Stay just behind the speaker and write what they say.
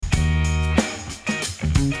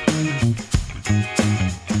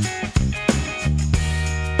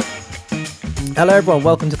Hello, everyone.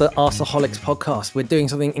 Welcome to the Arsaholics podcast. We're doing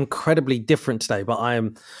something incredibly different today, but I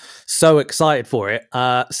am so excited for it.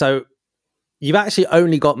 So you've actually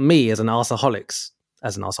only got me as an Arsaholic.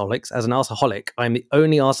 I'm the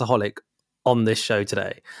only Arsaholic on this show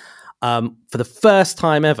today. For the first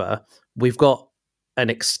time ever, we've got an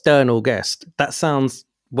external guest. That sounds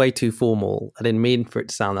way too formal. I didn't mean for it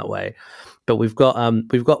to sound that way. But we've got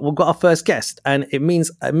our first guest, and it means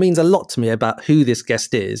a lot to me about who this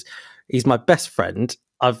guest is. He's my best friend.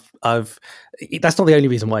 That's not the only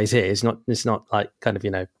reason why he's here. It's not like kind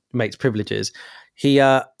of, mates privileges. He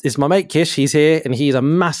is my mate Kish. He's here, and he's a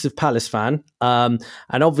massive Palace fan. And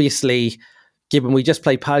obviously, given we just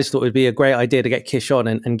played Palace, thought it would be a great idea to get Kish on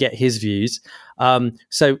and get his views.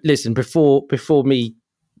 So listen, before me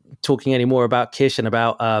talking any more about Kish and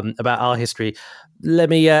about our history,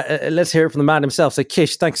 let's hear it from the man himself. So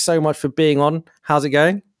Kish, thanks so much for being on. How's it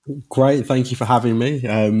going? Great, thank you for having me.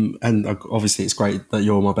 And obviously, it's great that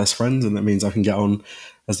you're my best friend, and that means I can get on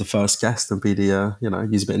as the first guest and be the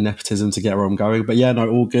use a bit of nepotism to get where I'm going. But yeah, no,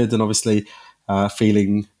 all good, and obviously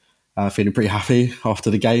feeling pretty happy after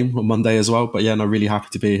the game on Monday as well. But yeah, no, really happy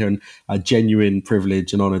to be here, and a genuine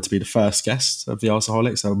privilege and honour to be the first guest of the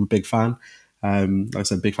Arsaholics. So I'm a big fan. Like I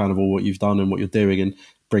said, big fan of all what you've done and what you're doing, and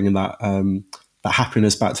bringing that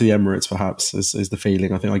happiness back to the Emirates, perhaps, is the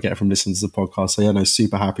feeling I think I get from listening to the podcast. So yeah, no,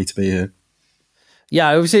 super happy to be here.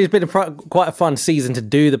 Yeah, obviously it's been quite a fun season to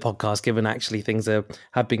do the podcast, given actually things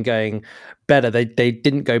have been going better. They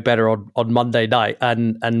didn't go better on Monday night,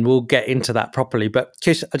 and we'll get into that properly. But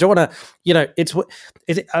Kish, I don't want to,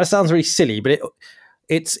 it sounds really silly, but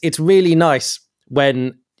it's really nice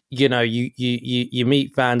when you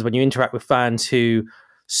meet fans, when you interact with fans who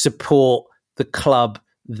support the club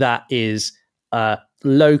that is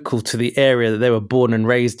local to the area that they were born and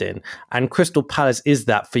raised in. And Crystal Palace is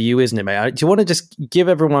that for you, isn't it, mate? Do you want to just give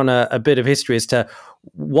everyone a bit of history as to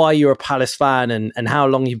why you're a Palace fan and how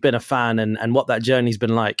long you've been a fan and what that journey's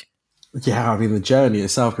been like? Yeah, I mean, the journey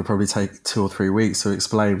itself could probably take 2 or 3 weeks to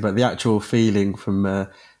explain, but the actual feeling from the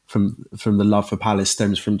love for Palace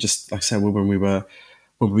stems from, just like I said, when we were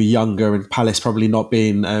younger, and Palace probably not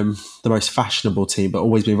being the most fashionable team, but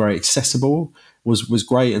always being very accessible was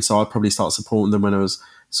great. And so I'd probably start supporting them when I was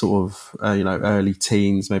sort of early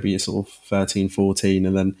teens, maybe sort of 13, 14,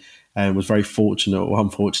 and then was very fortunate or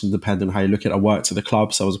unfortunate, depending on how you look at it. I worked at the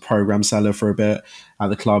club, so I was a program seller for a bit at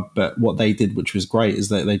the club. But what they did, which was great, is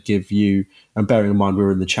that they give you, and bearing in mind we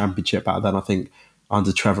were in the Championship back then, I think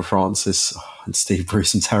under Trevor Francis and Steve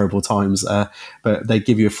Bruce, some terrible times, but they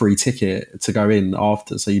give you a free ticket to go in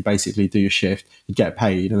after. So you basically do your shift, you get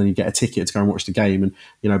paid, and then you get a ticket to go and watch the game. And,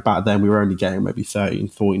 back then we were only getting maybe 13,000,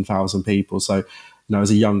 14,000 people. So,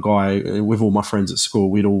 as a young guy with all my friends at school,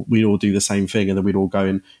 we'd all do the same thing, and then we'd all go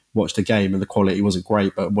and watch the game, and the quality wasn't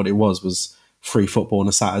great, but what it was free football on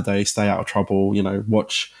a Saturday, stay out of trouble,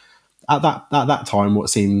 watch at that time what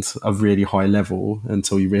seemed a really high level,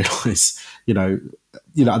 until you realise,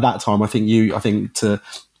 at that time, I think you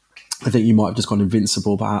might have just gone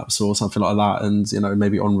invincible, perhaps, or something like that. And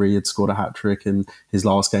maybe Henry had scored a hat trick in his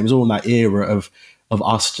last game. It was all in that era of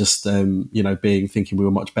us just thinking we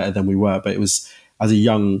were much better than we were. But it was, as a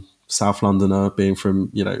young South Londoner, being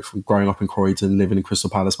from growing up in Croydon, living in Crystal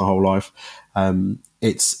Palace my whole life,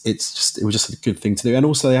 it was just a good thing to do. And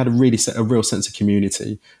also they had a real sense of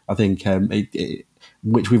community. I think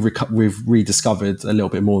which we've rediscovered a little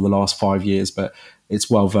bit more in the last 5 years, but it's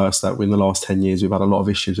well versed that in the last 10 years we've had a lot of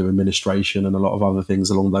issues with administration and a lot of other things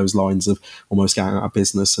along those lines of almost getting out of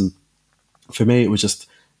business. And for me, it was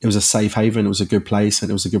a safe haven. It was a good place, and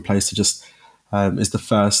it was a good place to just. It's the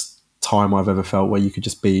first time I've ever felt where you could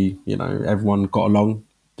just be. Everyone got along,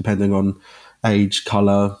 depending on age,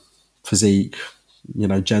 colour, physique,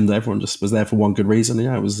 gender. Everyone just was there for one good reason.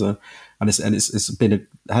 Yeah, it was, and it's been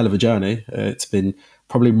a hell of a journey. It's been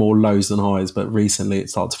probably more lows than highs, but recently it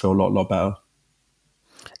started to feel a lot better.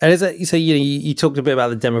 And so you talked a bit about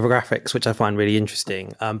the demographics, which I find really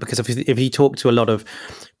interesting, because if you talk to a lot of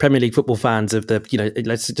Premier League football fans of the,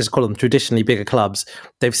 let's just call them traditionally bigger clubs,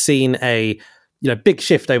 they've seen a big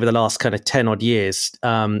shift over the last kind of 10 odd years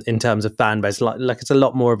in terms of fan base. Like it's a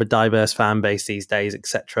lot more of a diverse fan base these days,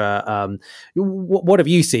 etc. What have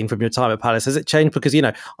you seen from your time at Palace? Has it changed? Because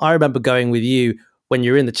I remember going with you when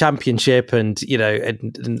you're in the Championship, and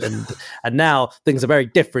and now things are very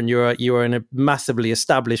different. You're in a massively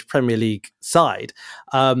established Premier League side.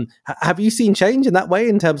 Have you seen change in that way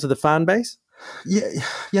in terms of the fan base? Yeah,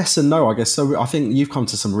 yes and no, I guess. So I think you've come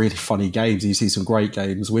to some really funny games. You see some great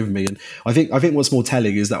games with me, and I think what's more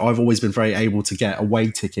telling is that I've always been very able to get away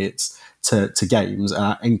tickets to games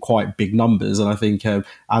in quite big numbers. And I think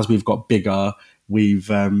as we've got bigger, we've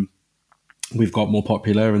we've got more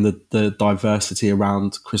popular, and the diversity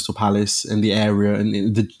around Crystal Palace and the area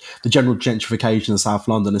and the general gentrification of South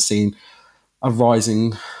London has seen a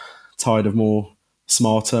rising tide of more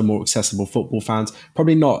smarter, more accessible football fans.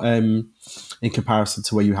 Probably not in comparison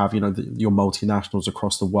to where you have, your multinationals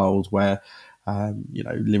across the world where,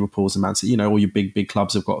 Liverpool's and Man City, all your big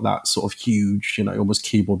clubs have got that sort of huge, almost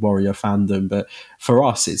keyboard warrior fandom. But for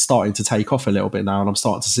us, it's starting to take off a little bit now, and I'm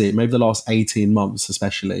starting to see it. Maybe the last 18 months,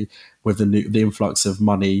 especially with the influx of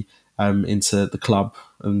money into the club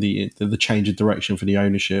and the change of direction for the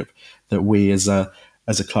ownership, that we as a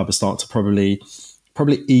club are starting to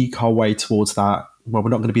probably eke our way towards that. Well,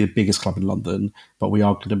 we're not going to be the biggest club in London, but we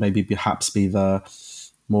are going to maybe perhaps be the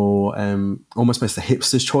more almost the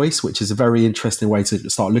hipster's choice, which is a very interesting way to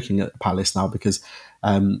start looking at Palace now, because for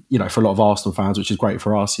a lot of Arsenal fans, which is great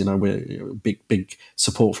for us, we're big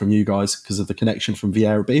support from you guys because of the connection from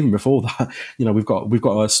Vieira. But even before that, we've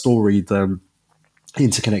got a storied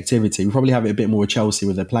interconnectivity. We probably have it a bit more with Chelsea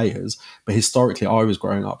with their players, but historically, I was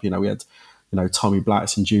growing up, we had Tommy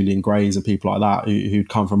Blacks and Julian Grays and people like that who'd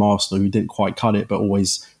come from Arsenal who didn't quite cut it, but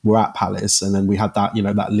always were at Palace. And then we had that,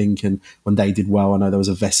 that link, and when they did well, I know there was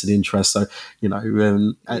a vested interest. So, and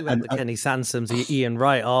the Kenny Sansoms, Ian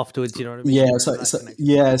Wright afterwards, you know what I mean?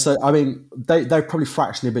 So I mean, they probably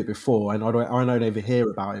fractionally a bit before, and I don't ever hear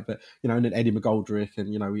about it, but and then Eddie McGoldrick, and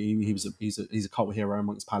he's a cult hero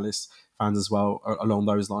amongst Palace fans as well along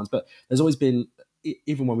those lines. But there's always been,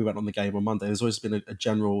 even when we went on the game on Monday, there's always been a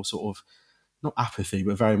general sort of, not apathy,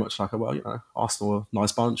 but very much like, Arsenal are a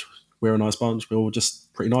nice bunch. We're a nice bunch. We're all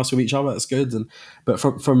just pretty nice with each other. That's good. But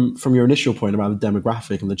from your initial point about the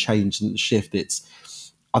demographic and the change and the shift,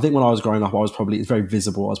 I think when I was growing up, it's very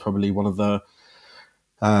visible. I was probably one of the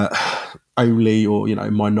only or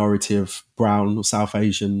minority of brown or South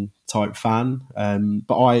Asian type fan.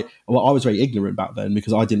 But I was very ignorant back then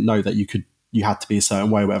because I didn't know that you had to be a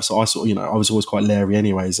certain way, whatever. So I sort of, I was always quite leery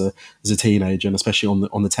anyway as a teenager, and especially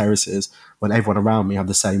on the terraces when everyone around me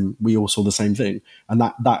we all saw the same thing, and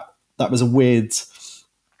that was a weird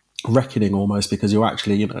reckoning almost, because you're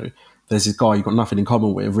actually, there's this guy you've got nothing in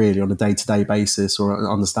common with really on a day-to-day basis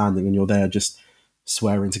or understanding, and you're there just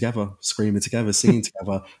swearing together, screaming together, singing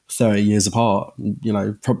together, 30 years apart.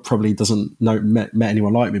 Probably doesn't met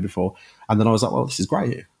anyone like me before, and then I was like, well, this is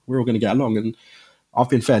great. We're all going to get along, and I've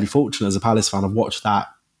been fairly fortunate as a Palace fan. I've watched that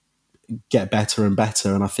get better and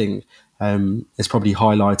better, and I think it's probably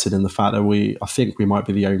highlighted in the fact that I think we might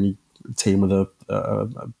be the only team with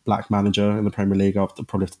a black manager in the Premier League. I'll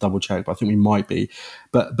probably have to double check, but I think we might be.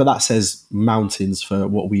 But that says mountains for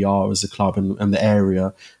what we are as a club and the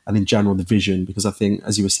area, and in general the vision. Because I think,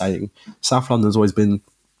 as you were saying, South London's always been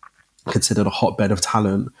considered a hotbed of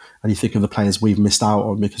talent, and you think of the players we've missed out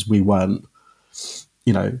on because we weren't,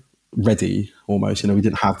 ready almost. We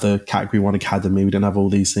didn't have the Category 1 academy, we didn't have all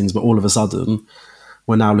these things, but all of a sudden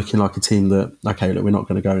we're now looking like a team that, okay, look, we're not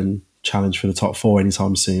going to go and challenge for the top 4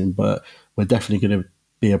 anytime soon, but we're definitely going to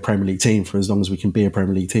be a Premier League team for as long as we can be a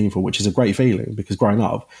Premier League team for, which is a great feeling, because growing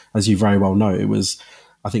up, as you very well know,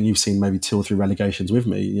 I think you've seen maybe 2 or 3 relegations with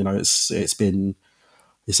me. It's been,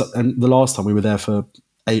 and the last time we were there for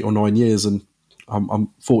 8 or 9 years, and I'm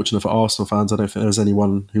fortunate for Arsenal fans. I don't think there's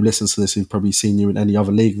anyone who listens to this who's probably seen you in any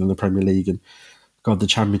other league than the Premier League. And God, the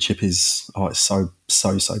Championship is it's so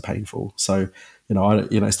painful. So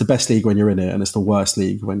it's the best league when you're in it, and it's the worst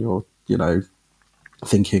league when you're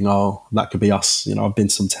thinking, oh, that could be us. I've been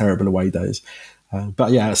some terrible away days,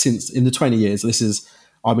 but yeah, since in the 20 years,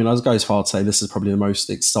 I would go as far to say this is probably the most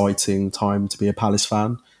exciting time to be a Palace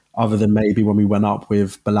fan, other than maybe when we went up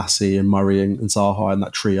with Balassi and Murray and Zaha and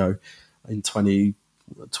that trio in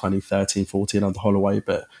 2013, 14 under Holloway.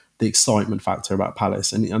 But the excitement factor about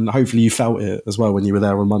Palace, and hopefully you felt it as well when you were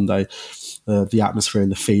there on Monday, the atmosphere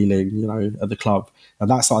and the feeling, at the club, and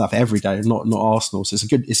that's like that for every game, not Arsenal. So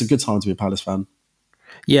it's a good time to be a Palace fan.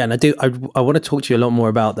 Yeah, and I want to talk to you a lot more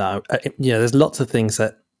about that. There's lots of things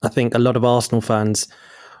that I think a lot of Arsenal fans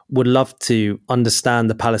would love to understand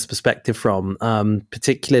the Palace perspective from,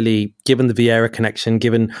 particularly given the Vieira connection,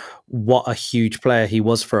 given what a huge player he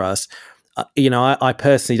was for us. I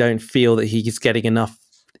personally don't feel that he's getting enough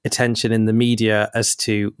attention in the media as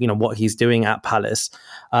to what he's doing at Palace.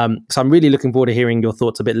 So I'm really looking forward to hearing your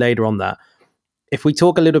thoughts a bit later on that. If we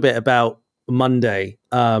talk a little bit about Monday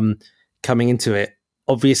coming into it,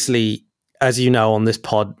 obviously, as you know, on this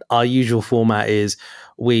pod, our usual format is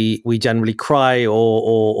we generally cry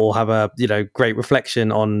or have a great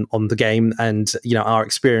reflection on the game and our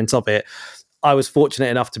experience of it. I was fortunate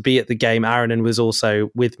enough to be at the game. Aaron was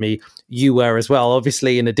also with me. You were as well,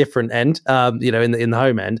 obviously in a different end, in the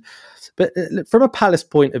home end. But from a Palace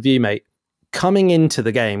point of view, mate, coming into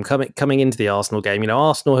the game, coming into the Arsenal game,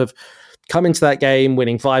 Arsenal have come into that game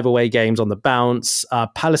winning 5 away games on the bounce.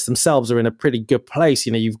 Palace themselves are in a pretty good place.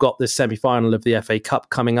 You've got the semi-final of the FA Cup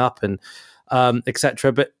coming up and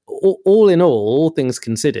etc. But all in all things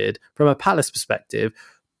considered, from a Palace perspective,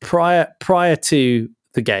 prior to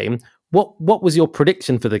the game, what was your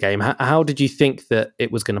prediction for the game? How did you think that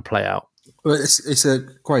it was going to play out? Well, it's a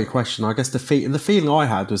great question. I guess the feeling I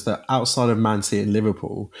had was that outside of Man City and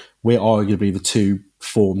Liverpool, we're arguably the two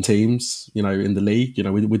form teams, in the league.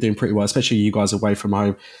 We're doing pretty well, especially you guys away from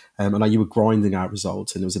home. I know you were grinding out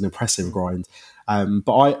results, and it was an impressive grind.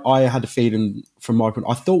 But I had a feeling from my point.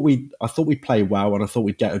 I thought we'd play well, and I thought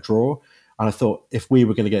we'd get a draw. And I thought if we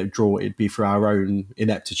were going to get a draw, it'd be for our own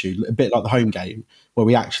ineptitude, a bit like the home game, where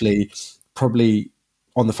we actually probably,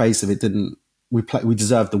 on the face of it, didn't. We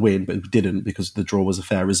deserved the win, but we didn't because the draw was a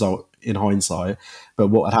fair result in hindsight. But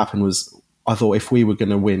what had happened was, I thought if we were going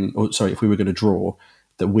to draw,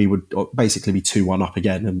 that we would basically be 2-1 up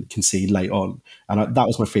again and concede late on. And that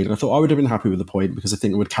was my feeling. I thought I would have been happy with the point because I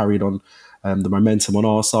think it would have carried on the momentum on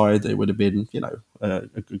our side. It would have been, a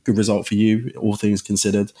good result for you, all things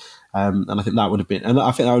considered. And I think that would have been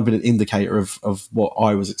an indicator of what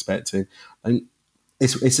I was expecting. And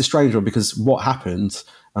it's a strange one because what happened,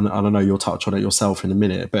 and I know you'll touch on it yourself in a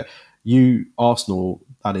minute, but you, Arsenal,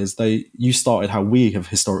 that is, you started how we have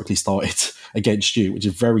historically started against you, which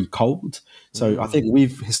is very cold. So I think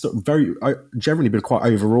we've generally been quite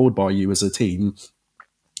overawed by you as a team.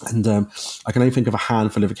 And I can only think of a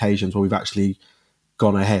handful of occasions where we've actually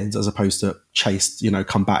gone ahead as opposed to chased,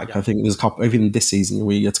 come back. Yeah. I think there's a couple, even this season,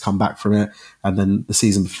 we had to come back from it. And then the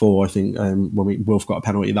season before, I think when Wilf got a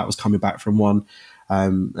penalty, that was coming back from one.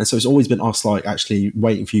 And so it's always been us actually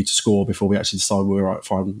waiting for you to score before we actually decide we're right,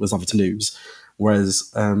 fine, there's nothing to lose.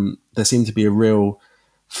 Whereas there seemed to be a real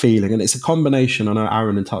feeling, and it's a combination. I know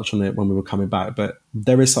Aaron had touched on it when we were coming back, but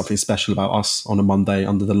there is something special about us on a Monday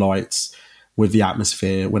under the lights with the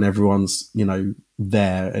atmosphere when everyone's,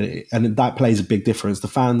 there. And that plays a big difference. The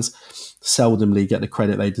fans seldomly get the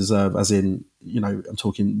credit they deserve, as in, I'm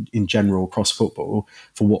talking in general across football,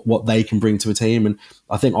 for what they can bring to a team. And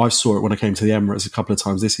I think I saw it when I came to the Emirates a couple of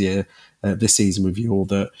times this season with you all,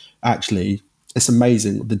 that actually it's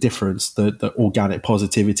amazing the difference that the organic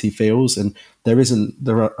positivity feels. And there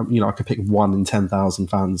are, I could pick 1 in 10,000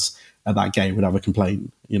 fans at that game would have a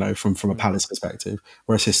complaint, from a Palace perspective.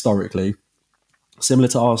 Whereas historically, similar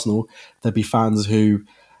to Arsenal, there'd be fans who,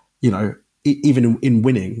 even in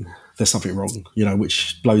winning, there's something wrong,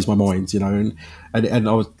 which blows my mind, and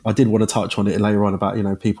I did want to touch on it later on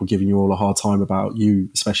about, people giving you all a hard time about you,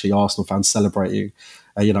 especially Arsenal fans celebrating.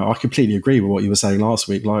 I completely agree with what you were saying last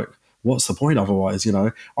week. Like, what's the point otherwise?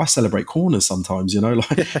 I celebrate corners sometimes,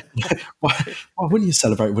 why wouldn't you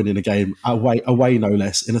celebrate winning a game away no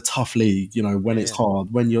less, in a tough league, when it's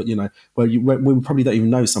hard, when you're, when we probably don't even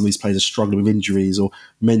know some of these players are struggling with injuries or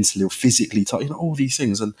mentally or physically, all these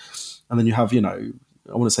things. And then you have,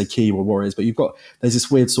 I want to say keyboard warriors, but there's this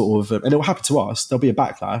weird sort of, and it will happen to us. There'll be a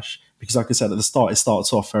backlash because, like I said, at the start, it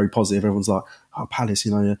starts off very positive. Everyone's like, "Oh, Palace,"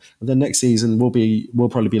 and then next season we'll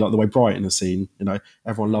probably be like the way Brighton has seen.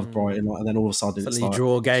 Everyone loved Brighton, and then all of a sudden it's like, you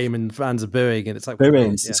draw a game and fans are booing, and it's like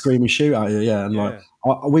booing, screaming, shoot at you, yeah. And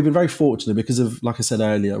we've been very fortunate because of, like I said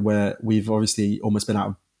earlier, where we've obviously almost been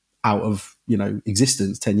out of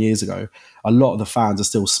existence 10 years ago. A lot of the fans are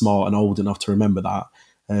still smart and old enough to remember that.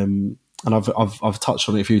 And I've touched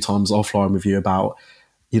on it a few times offline with you about,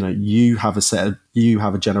 you have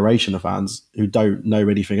a generation of fans who don't know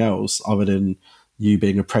anything else other than you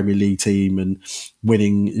being a Premier League team and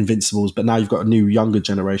winning Invincibles. But now you've got a new younger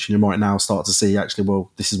generation who might now start to see, actually,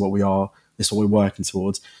 well, this is what we are. This is what we're working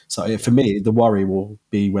towards. So for me, the worry will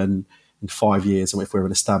be when in 5 years, and if we're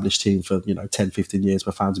an established team for 10, 15 years,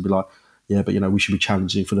 where fans will be like, yeah, but we should be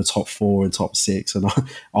challenging for the top 4 and top 6. And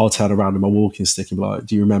I'll turn around in my walking stick and be like,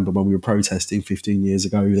 do you remember when we were protesting 15 years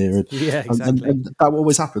ago there? And, yeah, exactly. And that will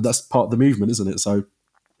always happen. That's part of the movement, isn't it? So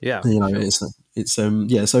yeah, sure. it's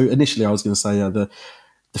So initially, I was going to say the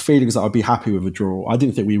feelings that I'd be happy with a draw. I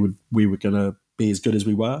didn't think we were going to be as good as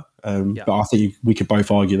we were, but I think we could both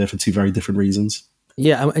argue there for two very different reasons.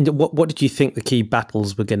 Yeah, and what did you think the key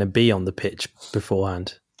battles were going to be on the pitch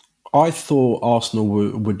beforehand? I thought Arsenal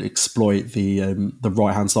would exploit the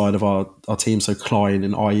right hand side of our team, so Klein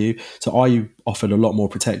and Ayew. So Ayew offered a lot more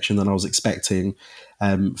protection than I was expecting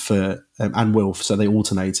and Wilf, so they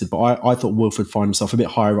alternated. But I thought Wilf would find himself a bit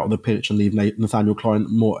higher up the pitch and leave Nathaniel Klein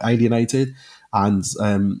more alienated. And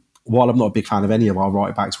while I'm not a big fan of any of our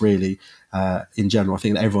right backs really, in general, I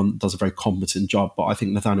think that everyone does a very competent job. But I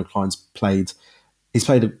think Nathaniel Klein's played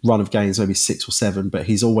a run of games, maybe 6 or 7, but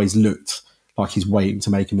he's always looked like he's waiting to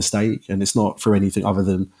make a mistake, and it's not for anything other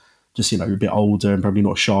than just, a bit older and probably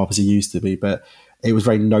not sharp as he used to be. But it was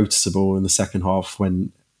very noticeable in the second half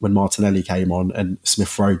when Martinelli came on and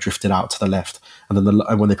Smith Rowe drifted out to the left, and then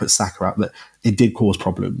and when they put Saka out, that it did cause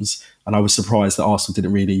problems. And I was surprised that Arsenal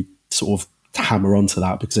didn't really sort of hammer onto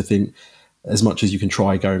that, because I think as much as you can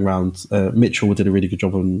try going around, Mitchell did a really good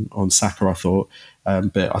job on Saka, I thought,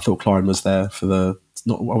 but I thought Klein was there for the,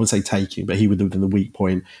 not, I wouldn't say taking, but he would have been the weak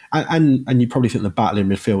point. And you probably think the battle in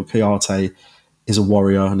midfield, Kouyaté is a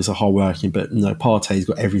warrior and is a hard working, but Partey's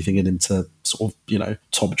got everything in him to sort of,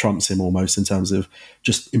 top trumps him almost in terms of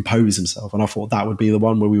just impose himself. And I thought that would be the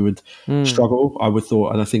one where we would struggle. I would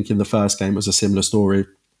thought, and I think in the first game it was a similar story,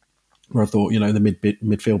 where I thought, the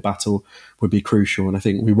midfield battle would be crucial. And I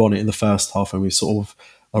think we won it in the first half, and we sort of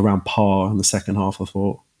around par in the second half, I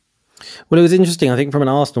thought. Well, it was interesting, I think, from an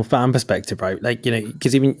Arsenal fan perspective, right? Like,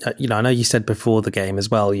 because even, I know you said before the game as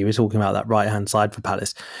well, you were talking about that right-hand side for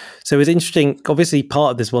Palace. So it was interesting. Obviously,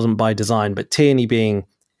 part of this wasn't by design, but Tierney being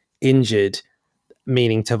injured,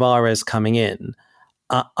 meaning Tavares coming in.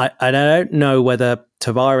 I don't know whether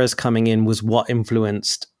Tavares coming in was what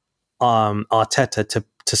influenced Arteta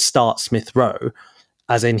to start Smith Rowe,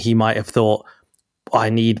 as in he might have thought, I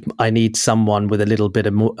need someone with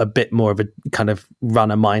a bit more of a kind of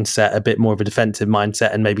runner mindset, a bit more of a defensive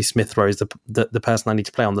mindset, and maybe Smith Rowe is the person I need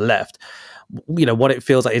to play on the left. What it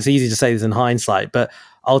feels like, it's easy to say this in hindsight, but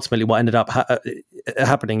ultimately what ended up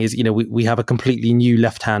happening is, we have a completely new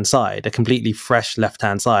left-hand side, a completely fresh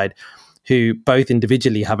left-hand side, who both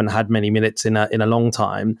individually haven't had many minutes in a long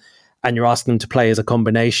time, and you're asking them to play as a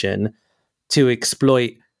combination to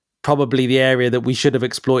exploit probably the area that we should have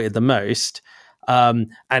exploited the most.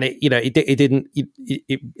 And it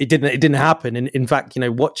didn't happen. In fact,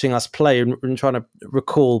 watching us play and trying to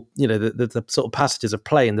recall, the sort of passages of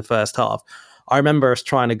play in the first half, I remember us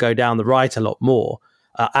trying to go down the right a lot more,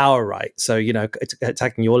 our right. So,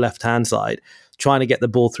 attacking your left-hand side, trying to get the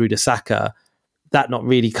ball through to Saka, that not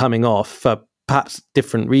really coming off for perhaps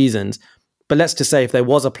different reasons. But let's just say if there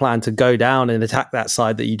was a plan to go down and attack that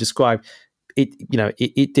side that you described,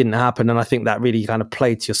 it didn't happen. And I think that really kind of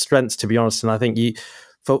played to your strengths, to be honest. And I think you,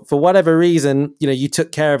 for whatever reason, you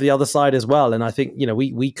took care of the other side as well. And I think,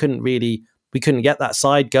 we couldn't get that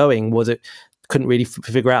side going. Couldn't really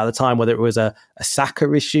figure out at the time whether it was a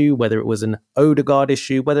Saka issue, whether it was an Odegaard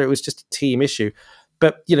issue, whether it was just a team issue.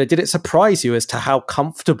 But, did it surprise you as to how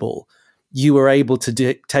comfortable you were able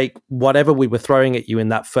to take whatever we were throwing at you in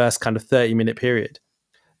that first kind of 30-minute period?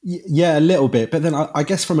 Yeah, a little bit, but then I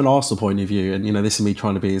guess from an Arsenal point of view, and this is me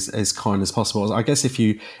trying to be as kind as possible. I guess if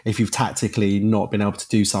you've tactically not been able to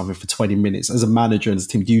do something for 20 minutes as a manager and as a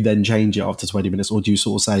team, do you then change it after 20 minutes, or do you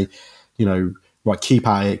sort of say, right, keep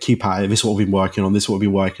at it. This is what we've been working on. This is what we've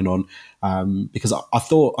been working on. Because I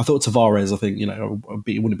thought Tavares, I think,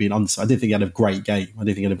 it wouldn't be an answer. I didn't think he had a great game. I didn't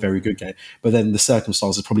think he had a very good game. But then the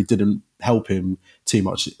circumstances probably didn't help him too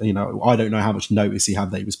much. I don't know how much notice he had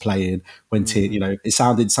that he was playing when Tierney, it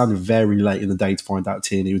sounded very late in the day to find out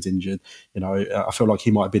Tierney was injured. I feel like he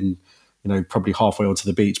might have been, probably halfway onto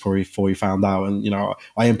the beach probably before he found out. And,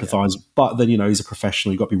 I empathise. Yeah. But then, he's a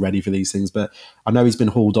professional. You've got to be ready for these things. But I know he's been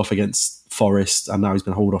hauled off against Forest, and now he's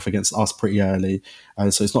been hauled off against us pretty early.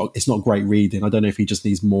 And so it's not great reading. I don't know if he just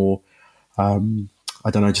needs more,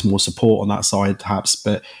 just more support on that side, perhaps.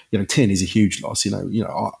 But, Tierney's a huge loss. I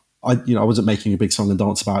wasn't making a big song and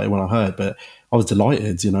dance about it when I heard, but I was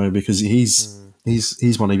delighted, because he's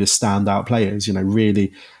one of your standout players,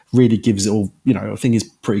 really gives it all, I think he's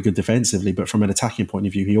pretty good defensively, but from an attacking point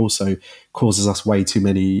of view, he also causes us way too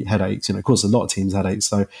many headaches, causes a lot of teams headaches.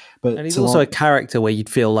 So, but and he's also a character where you'd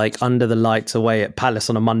feel like under the lights away at Palace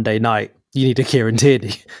on a Monday night, you need a Kieran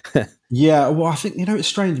Tierney. Yeah, well, I think, it's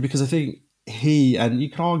strange because I think he, and you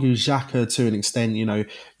can argue Xhaka to an extent,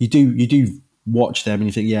 you do watch them and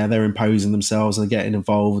you think, yeah, they're imposing themselves and getting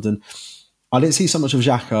involved. And I didn't see so much of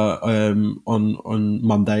Xhaka on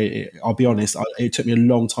Monday. I'll be honest, it took me a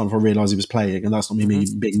long time before I realised he was playing, and that's not me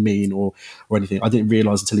being mean or anything. I didn't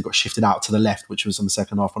realise until he got shifted out to the left, which was in the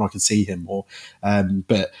second half, when I could see him more.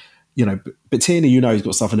 But Tierney, he's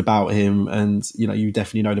got something about him, and you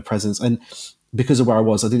definitely know the presence. And because of where I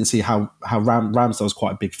was, I didn't see how Ramsdale was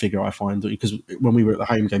quite a big figure, I find, because when we were at the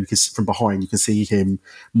home game, because from behind you can see him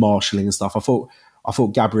marshalling and stuff. I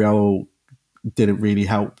thought Gabriel didn't really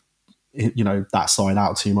help that side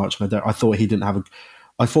out too much. And I thought he'd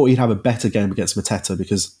have a better game against Mateta,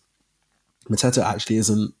 because Mateta actually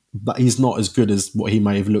he's not as good as what he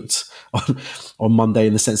may have looked on Monday,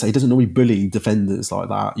 in the sense that he doesn't normally bully defenders like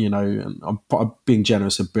that, and I'm being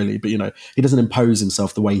generous of bully, but he doesn't impose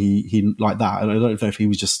himself the way he like that. And I don't know if he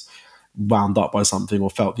was just wound up by something or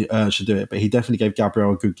felt the urge to do it. But he definitely gave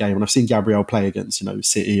Gabriel a good game. And I've seen Gabriel play against,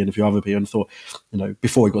 City and a few other people, and thought,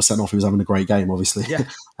 before he got sent off, he was having a great game, obviously.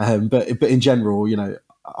 Yeah. But in general,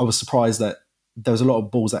 I was surprised that there was a lot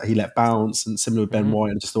of balls that he let bounce, and similar with Ben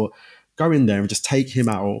White, and just thought, go in there and just take him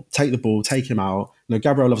out, take the ball, take him out.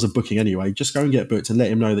 Gabriel loves a booking anyway. Just go and get booked and let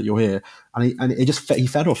him know that you're here. And he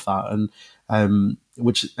fed off that, and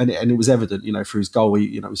it was evident, through his goal.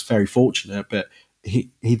 He was very fortunate, but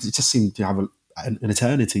he just seemed to have an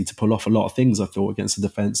eternity to pull off a lot of things, I thought, against the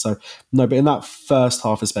defence. So no, but in that first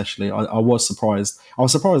half especially, I was surprised. I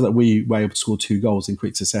was surprised that we were able to score 2 goals in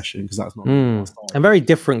quick succession, because that's not and very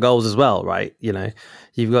different goals as well, right?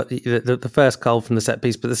 You've got the first goal from the set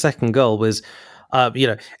piece, but the second goal was,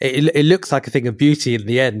 it looks like a thing of beauty in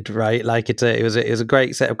the end, right? Like it was a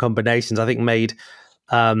great set of combinations. I think made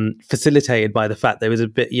facilitated by the fact there was a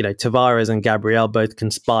bit, Tavares and Gabriel both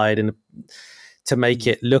conspired to make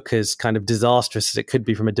it look as kind of disastrous as it could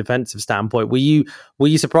be from a defensive standpoint. Were you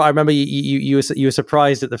surprised? I remember you were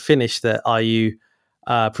surprised at the finish that IU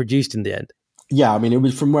produced in the end. Yeah, I mean, it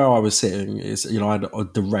was from where I was sitting. I had a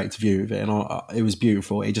direct view of it, and it was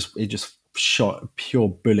beautiful. It just shot a pure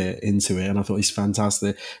bullet into it, and I thought he's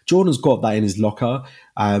fantastic. Jordan's got that in his locker,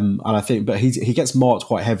 and I think, but he gets marked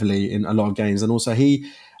quite heavily in a lot of games, and also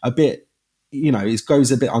it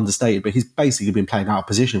goes a bit understated, but he's basically been playing out of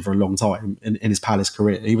position for a long time in his Palace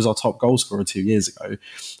career. He was our top goal scorer 2 years ago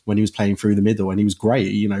when he was playing through the middle, and he was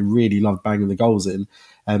great. Really loved banging the goals in.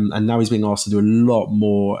 And now he's being asked to do a lot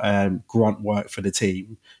more grunt work for the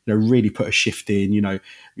team. Really put a shift in.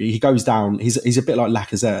 He goes down. He's a bit like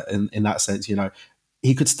Lacazette in that sense.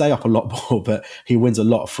 He could stay up a lot more, but he wins a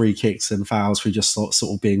lot of free kicks and fouls for just sort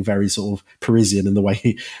of being very sort of Parisian in the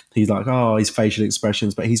way he's like, his facial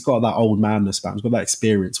expressions. But he's got that old manness about him. He's got that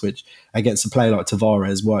experience, which against a player like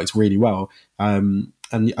Tavares works really well. And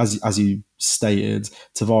as you stated,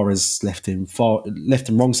 Tavares left him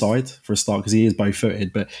wrong side for a start, because he is both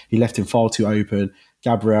footed, but he left him far too open.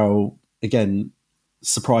 Gabriel, again,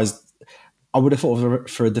 surprised. I would have thought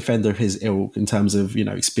for a defender of his ilk, in terms of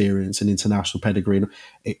experience and international pedigree,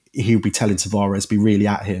 he would be telling Tavares, be really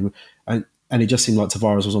at him, and it just seemed like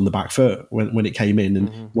Tavares was on the back foot when it came in,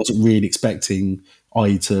 and wasn't really expecting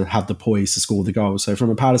IU to have the poise to score the goal. So from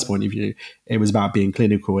a Palace point of view, it was about being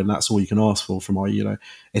clinical, and that's all you can ask for from IU.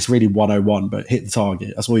 It's really 101, but hit the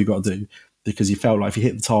target. That's all you got to do, because you felt like if you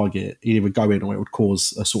hit the target, it would go in, or it would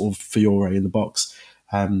cause a sort of furore in the box.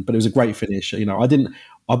 But it was a great finish.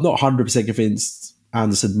 I'm not 100% convinced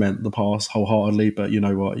Anderson meant the pass wholeheartedly, but you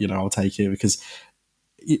know what? I'll take it, because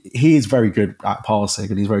he is very good at passing,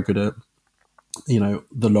 and he's very good at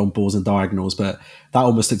the long balls and diagonals. But that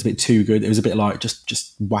almost looked a bit too good. It was a bit like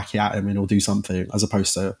just whack it at him and he'll do something, as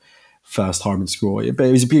opposed to first time and score. But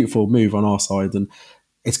it was a beautiful move on our side, and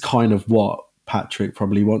it's kind of what Patrick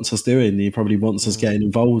probably wants us doing. He probably wants us getting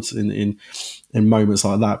involved in moments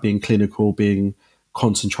like that, being clinical, being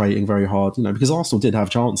concentrating very hard, because Arsenal did have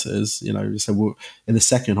chances, so in the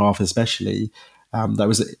second half especially, that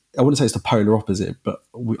was, I wouldn't say it's the polar opposite, but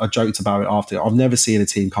I joked about it after. I've never seen a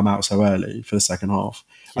team come out so early for the second half,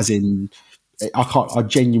 as in I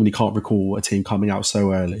genuinely can't recall a team coming out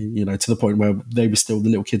so early, to the point where the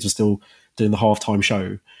little kids were still doing the halftime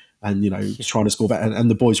show and, trying to score better, and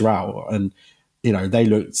the boys were out, and, they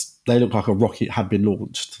looked like a rocket had been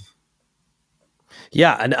launched.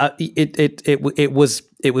 Yeah, and it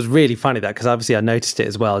was really funny, that, because obviously I noticed it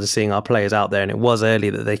as well, just seeing our players out there, and it was early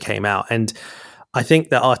that they came out, and I think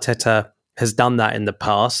that Arteta has done that in the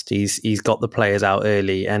past. He's got the players out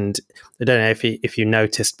early, and I don't know if you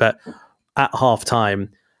noticed, but at half time,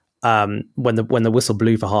 when the whistle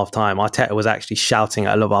blew for half time, Arteta was actually shouting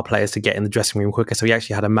at a lot of our players to get in the dressing room quicker. So he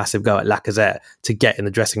actually had a massive go at Lacazette to get in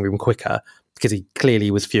the dressing room quicker, because he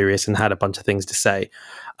clearly was furious and had a bunch of things to say.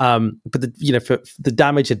 But the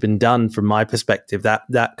damage had been done from my perspective.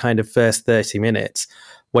 That kind of first 30 minutes,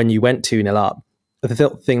 when you went 2-0 up,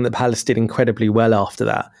 the thing that Palace did incredibly well after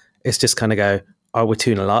that is just kind of go, we're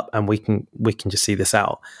 2-0 up, and we can just see this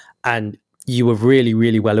out. And you were really,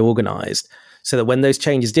 really well organised, so that when those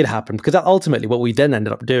changes did happen, because ultimately what we then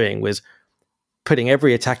ended up doing was putting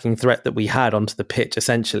every attacking threat that we had onto the pitch,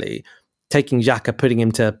 essentially taking Xhaka, putting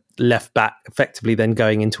him to left back, effectively then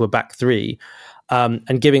going into a back three,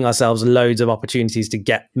 and giving ourselves loads of opportunities to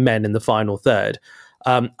get men in the final third.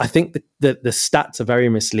 I think the stats are very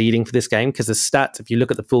misleading for this game, because the stats, if you look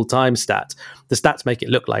at the full-time stats, the stats make it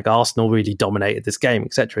look like Arsenal really dominated this game,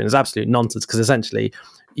 etc. And it's absolute nonsense, because essentially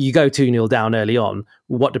you go 2-0 down early on.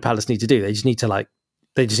 What do Palace need to do? They just need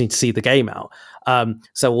to see the game out.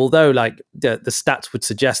 So although the stats would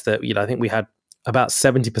suggest that, I think we had about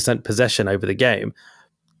 70% possession over the game,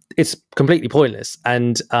 it's completely pointless.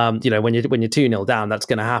 And when you're 2-0 down, that's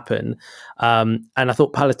going to happen. And I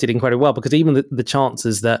thought Palace did incredibly well, because even the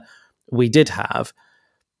chances that we did have,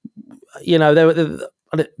 there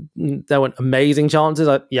weren't amazing chances.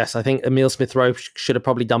 I think Emile Smith-Rowe should have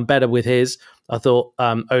probably done better with his. I thought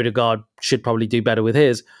Odegaard should probably do better with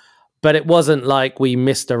his. But it wasn't like we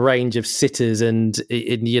missed a range of sitters and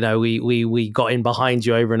we got in behind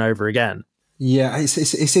you over and over again. Yeah,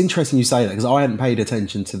 it's interesting you say that, because I hadn't paid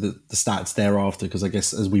attention to the stats thereafter, because I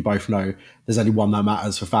guess, as we both know, there's only one that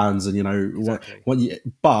matters for fans, and Exactly.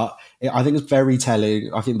 but I think it's very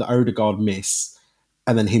telling. I think the Odegaard miss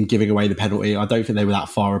and then him giving away the penalty, I don't think they were that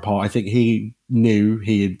far apart. I think he knew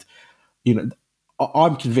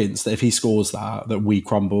I'm convinced that if he scores that we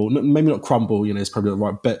crumble. Maybe not crumble, it's probably not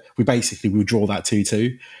right, but we draw that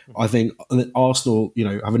 2-2. I think Arsenal,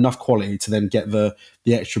 have enough quality to then get the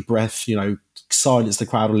extra breath, silence the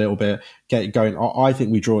crowd a little bit, get it going. I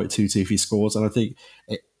think we draw it 2-2 if he scores, and I think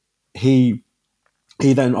he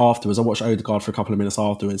then afterwards, I watched Odegaard for a couple of minutes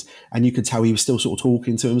afterwards, and you could tell he was still sort of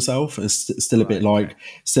talking to himself, and still a bit like,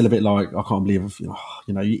 I can't believe,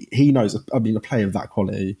 he knows. I mean, a player of that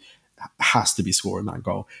quality has to be scoring that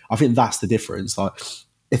goal. I think that's the difference. Like,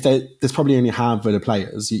 if there's probably only a handful of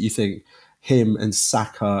players, you think him and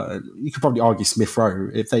Saka, and you could probably argue Smith-Rowe,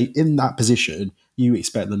 if they in that position, you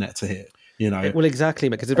expect the net to hit. Well, exactly,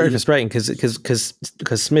 because it's very frustrating, because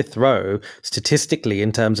Smith-Rowe, statistically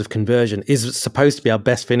in terms of conversion, is supposed to be our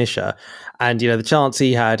best finisher, and the chance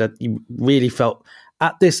he had, you really felt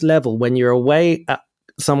at this level, when you're away at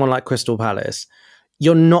someone like Crystal Palace,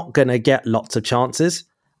 you're not going to get lots of chances.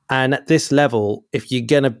 And at this level, if you're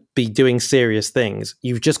going to be doing serious things,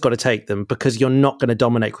 you've just got to take them, because you're not going to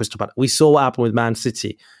dominate Crystal Palace. We saw what happened with Man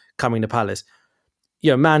City coming to Palace.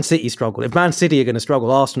 Man City struggle. If Man City are going to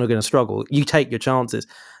struggle, Arsenal are going to struggle. You take your chances.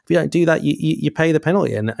 If you don't do that, you pay the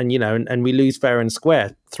penalty, and we lose fair and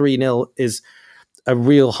square. 3-0 is a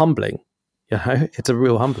real humbling. It's a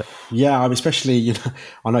real humbling. Yeah, I mean, especially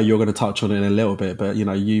I know you're going to touch on it in a little bit, but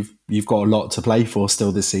you've got a lot to play for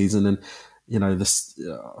still this season, and this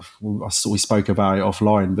we spoke about it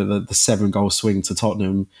offline, but the 7-goal swing to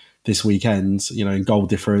Tottenham this weekend, in goal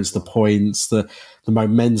difference, the points, the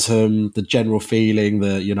momentum, the general feeling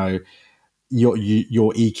that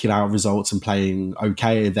you're eking out results and playing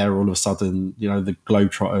okay. They're all of a sudden, the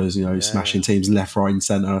Globetrotters, smashing teams left, right, and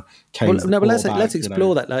centre. Let's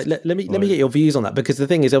explore that. Like, let me get your views on that, because the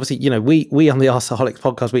thing is, obviously, we on the Arsaholics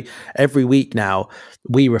podcast, every week now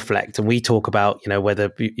we reflect and we talk about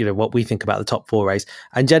whether what we think about the top 4 race,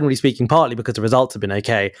 and generally speaking, partly because the results have been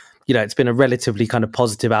okay. It's been a relatively kind of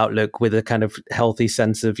positive outlook, with a kind of healthy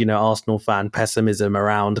sense of Arsenal fan pessimism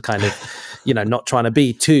around kind of not trying to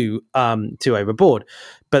be too overboard.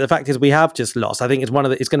 But the fact is, we have just lost. I think it's going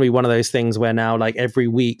to be one of those things where now, like, every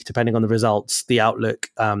week, depending on the results, the outlook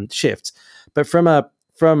shifts. But from a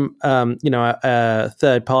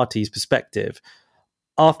third party's perspective,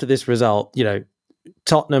 after this result,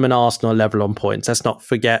 Tottenham and Arsenal are level on points. Let's not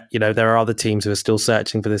forget, there are other teams who are still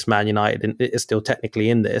searching for this. Man United is still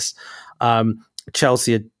technically in this.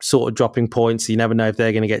 Chelsea are sort of dropping points. So you never know if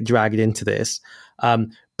they're going to get dragged into this.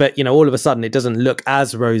 But, all of a sudden, it doesn't look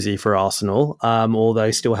as rosy for Arsenal,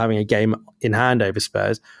 although still having a game in hand over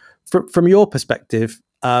Spurs. From your perspective,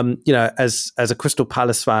 as a Crystal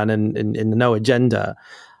Palace fan and in the no agenda,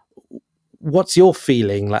 what's your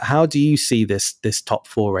feeling? Like, how do you see this top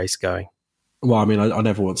 4 race going? Well, I mean, I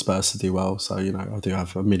never want Spurs to do well, so I do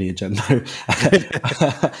have a mini agenda.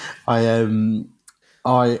 I mean,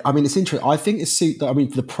 it's interesting. I think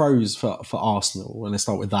the pros for Arsenal, and let's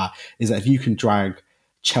start with that, is that if you can drag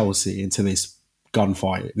Chelsea into this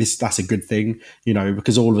gunfight, that's a good thing,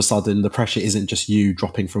 because all of a sudden the pressure isn't just you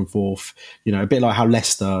dropping from 4th. A bit like how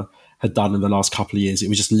Leicester had done in the last couple of years. It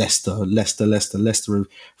was just Leicester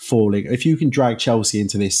falling. If you can drag Chelsea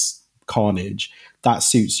into this carnage, that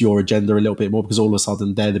suits your agenda a little bit more, because all of a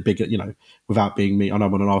sudden they're the bigger, without being me, I know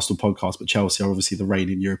I'm on an Arsenal podcast, but Chelsea are obviously the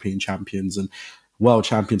reigning European champions and world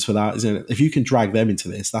champions for that. If you can drag them into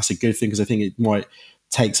this, that's a good thing, because I think it might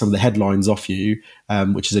take some of the headlines off you,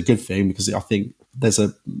 which is a good thing, because I think there's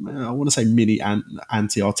I want to say mini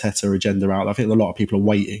anti-Arteta agenda out. I think a lot of people are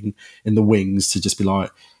waiting in the wings to just be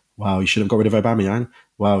like, wow, you should have got rid of Aubameyang.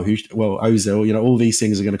 Well, Ozil, all these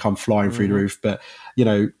things are going to come flying through the roof. But,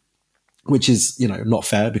 which is, not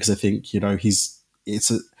fair, because I think,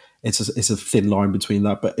 it's a thin line between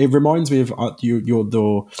that. But it reminds me of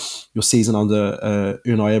your season under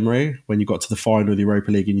Unai Emery, when you got to the final of the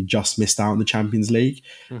Europa League and you just missed out on the Champions League.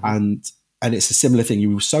 Mm-hmm. And it's a similar thing.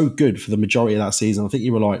 You were so good for the majority of that season. I think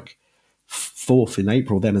you were like 4th in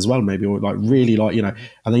April then as well, maybe, or like really like, you know,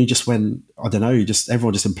 and then you just went, I don't know,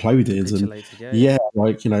 everyone just imploded. And yeah,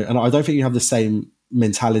 like, you know, and I don't think you have the same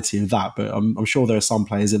mentality of that, but I'm sure there are some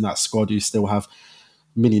players in that squad who still have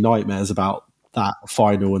mini nightmares about that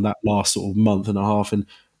final and that last sort of month and a half. And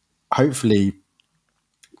hopefully,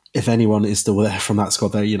 if anyone is still there from that squad,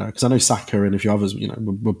 they, you know, because I know Saka and a few others, you know,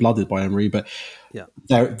 were blooded by Emery, but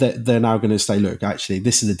they're now going to say, look, actually,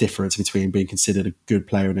 this is the difference between being considered a good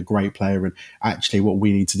player and a great player, and actually, what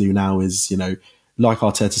we need to do now is, you know, like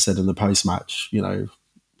Arteta said in the post match, you know,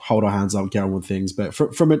 hold our hands up, get on with things. But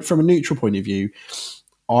from a neutral point of view,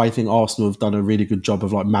 I think Arsenal have done a really good job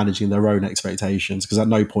of like managing their own expectations, because at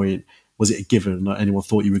no point was it a given that anyone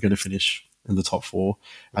thought you were going to finish in the top 4,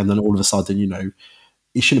 and then all of a sudden, you know,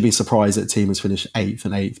 you shouldn't be surprised that a team has finished 8th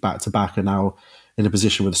and 8th back to back, and now in a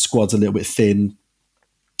position where the squad's a little bit thin.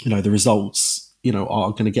 You know, the results, you know,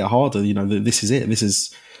 are going to get harder. You know, this is it. This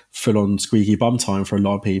is full on squeaky bum time for a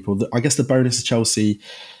lot of people. I guess the bonus of Chelsea,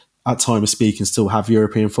 at time of speaking, still have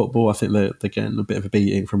European football. I think they're getting a bit of a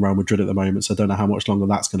beating from Real Madrid at the moment, so I don't know how much longer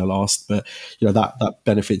that's going to last. But you know, that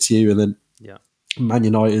benefits you. And then Man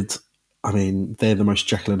United, I mean, they're the most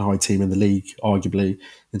Jekyll and Hyde team in the league, arguably,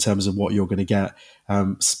 in terms of what you're going to get.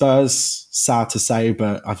 Spurs, sad to say,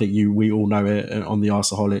 but I think we all know it on the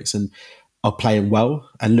Arsaholics, and are playing well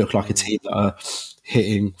and look like a team that are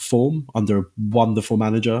hitting form under a wonderful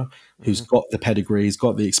manager who's got the pedigree, he's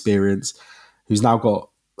got the experience, who's now got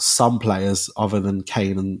some players other than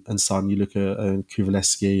Kane and Son. You look at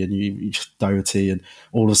Kuvalevsky and you Doherty, and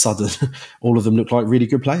all of a sudden, all of them look like really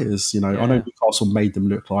good players. You know, I know Newcastle made them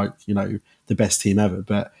look like, you know, the best team ever,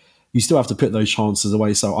 but you still have to put those chances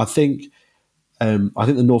away. So I think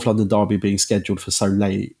the North London derby being scheduled for so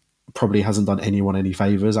late probably hasn't done anyone any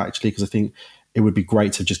favours, actually, because I think it would be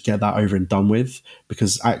great to just get that over and done with,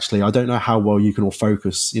 because actually I don't know how well you can all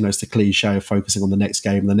focus. You know, it's the cliche of focusing on the next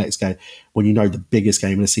game when you know the biggest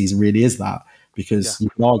game of the season really is that, because you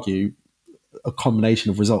can argue a combination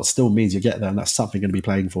of results still means you get there, and that's something going to be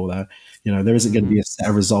playing for there. You know, there isn't going to be a set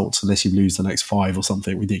of results unless you lose the next 5 or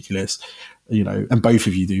something ridiculous, you know, and both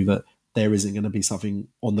of you do that. There isn't going to be something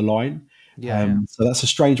on the line. So that's a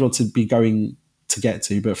strange one to be going to get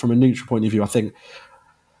to, but from a neutral point of view, I think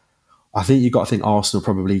you've got to think Arsenal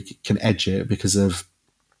probably can edge it because of,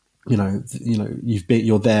 you know,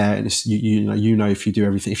 you're there, and it's, you know if you do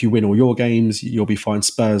everything, if you win all your games, you'll be fine.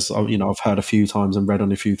 Spurs, you know, I've heard a few times and read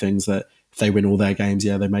on a few things that if they win all their games,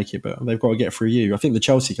 they make it, but they've got to get through you. I think the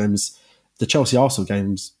Chelsea Arsenal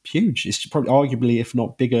game's huge. It's probably arguably, if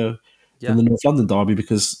not bigger, than the North London derby,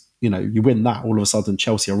 because, you know, you win that, all of a sudden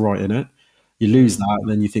Chelsea are right in it. You lose that,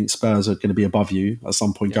 and then you think Spurs are going to be above you at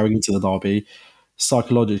some point going into the derby.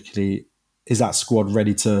 Psychologically, is that squad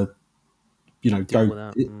ready to, you know,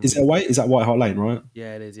 go? Is it away? Is that White Hart Lane, right?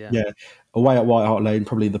 Yeah, it is. Yeah, away at White Hart Lane,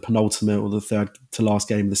 probably the penultimate or the third to last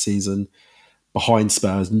game of the season, behind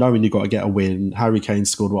Spurs, knowing you've got to get a win. Harry Kane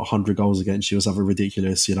scored 100 goals against you or something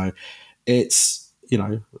ridiculous. You know, it's, you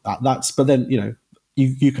know, that's. But then, you know,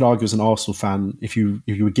 you could argue as an Arsenal fan, if you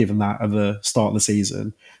were given that at the start of the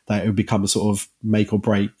season, that it would become a sort of make or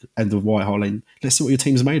break end of White Hart Lane. Let's see what your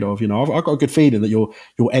team's made of. You know, I've got a good feeling that you'll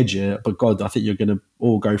edge it, but God, I think you're going to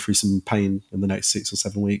all go through some pain in the next 6 or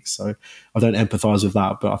 7 weeks. So I don't empathise with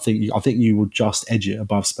that, but I think you will just edge it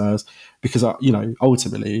above Spurs, because, you know,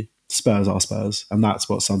 ultimately Spurs are Spurs, and that's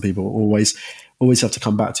what some people always have to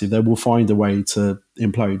come back to. They will find a way to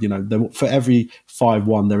implode. You know, for every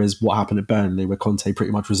 5-1, there is what happened at Burnley, where Conte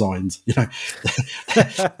pretty much resigned. You know,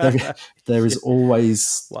 there is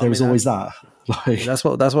always that. Like, that's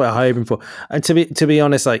what I'm hoping for. And to be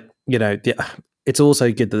honest, like, you know, it's also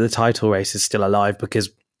good that the title race is still alive, because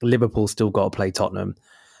Liverpool still got to play Tottenham.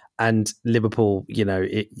 And Liverpool, you know,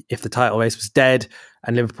 if the title race was dead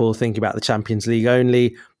and Liverpool thinking about the Champions League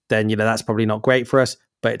only, then, you know, that's probably not great for us,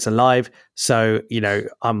 but it's alive. So, you know,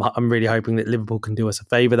 I'm really hoping that Liverpool can do us a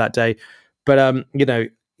favour that day. But, you know,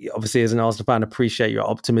 obviously as an Arsenal fan, appreciate your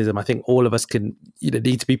optimism. I think all of us can, you know,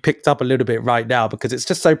 need to be picked up a little bit right now, because it's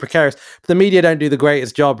just so precarious. But the media don't do the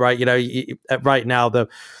greatest job, right? You know, right now, the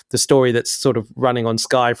story that's sort of running on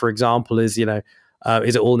Sky, for example, is, you know,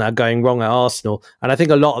 is it all now going wrong at Arsenal? And I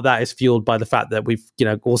think a lot of that is fueled by the fact that we've, you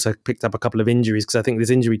know, also picked up a couple of injuries, because I think this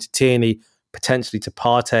injury to Tierney, potentially to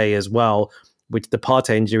Partey as well, which the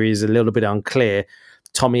Partey injury is a little bit unclear.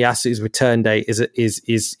 Tomiyasu's return date is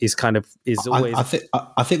always. I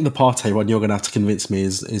think the Partey one, you're going to have to convince me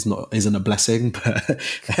isn't a blessing.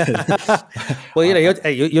 But well, you know,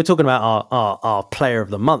 you're talking about our player of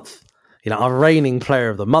the month, you know, our reigning player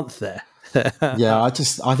of the month there. Yeah, I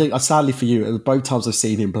think, sadly for you, both times I've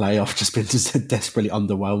seen him play, I've just been just desperately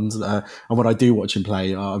underwhelmed. And when I do watch him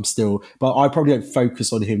play, I'm still, but I probably don't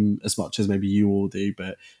focus on him as much as maybe you all do.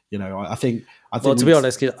 But I Well, think to we, be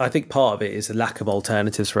honest, I think part of it is the lack of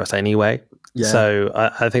alternatives for us anyway. yeah, So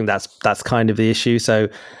I think that's kind of the issue. So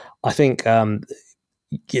I think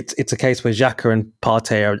it's a case where Xhaka and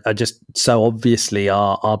Partey are just so obviously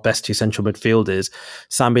our best two central midfielders.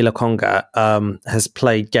 Sambi Lokonga has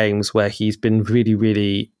played games where he's been really,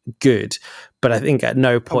 really good, but I think at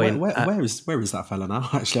no point. where is that fella now?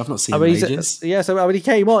 Actually, I've not I seen him mean, in ages. yeah. So I mean, he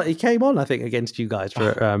came on. He came on, I think, against you guys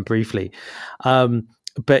for briefly.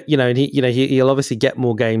 But and he'll obviously get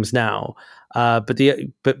more games now. But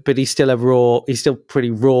he's still he's still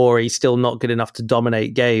pretty raw. He's still not good enough to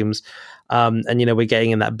dominate games. And we're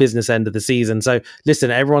getting in that business end of the season. So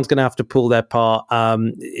listen, everyone's going to have to pull their part.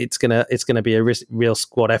 It's gonna be a real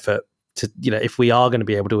squad effort to if we are going to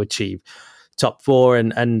be able to achieve top four.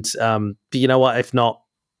 And but you know what? If not,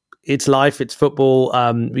 it's life, it's football.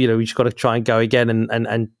 We just got to try and go again,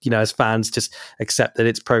 and as fans, just accept that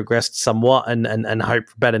it's progressed somewhat, and hope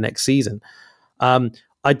for better next season.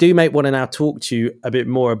 I do want to now talk to you a bit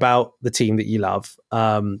more about the team that you love,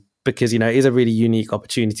 because it is a really unique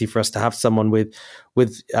opportunity for us to have someone with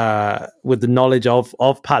the knowledge of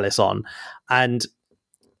Palace on, and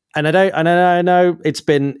I know it's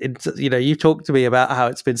you've talked to me about how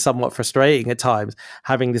it's been somewhat frustrating at times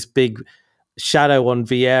having this big shadow on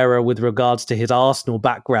Vieira with regards to his Arsenal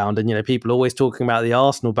background, and people always talking about the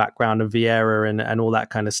Arsenal background of Vieira and all that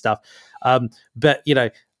kind of stuff. But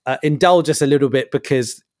indulge us a little bit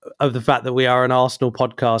because of the fact that we are an Arsenal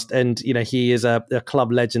podcast, and he is a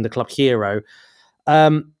club legend, a club hero.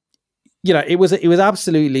 It was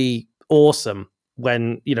absolutely awesome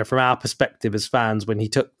when from our perspective as fans when he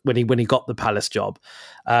got the Palace job,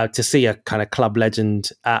 to see a kind of club legend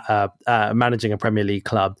managing a Premier League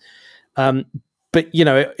club. But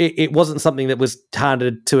it wasn't something that was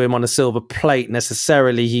handed to him on a silver plate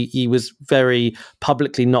necessarily. He was very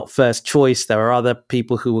publicly not first choice. There are other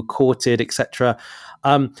people who were courted, etc.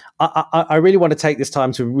 I really want to take this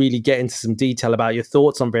time to really get into some detail about your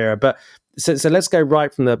thoughts on Vieira. But so let's go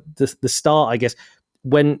right from the start, I guess.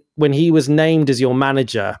 When he was named as your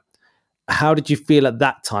manager, how did you feel at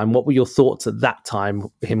that time? What were your thoughts at that time,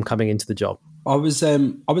 him coming into the job? I was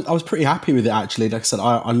pretty happy with it, actually. Like I said,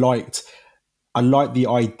 I liked the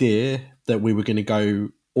idea that we were going to go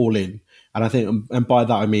all in, and I think, and by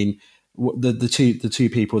that I mean the two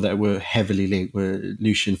people that were heavily linked were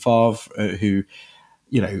Lucien Favre, who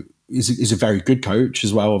is a very good coach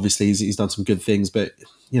as well. Obviously, he's done some good things, but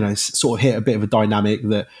sort of hit a bit of a dynamic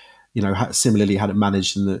that similarly hadn't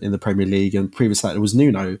managed in the Premier League. And previous to that, it was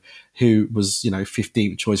Nuno, who was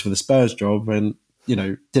 15th choice for the Spurs job, and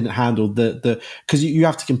didn't handle the because you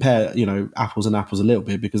have to compare apples and apples a little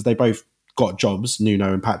bit, because they both got jobs,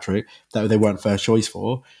 Nuno and Patrick, that they weren't first choice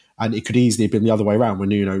for. And it could easily have been the other way around, when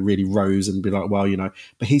Nuno really rose and be like, well,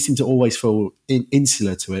 but he seemed to always feel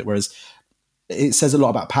insular to it. Whereas it says a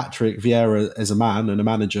lot about Patrick Vieira as a man and a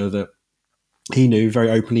manager, that he knew very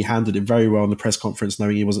openly, handled it very well in the press conference,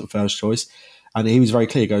 knowing he wasn't first choice. And he was very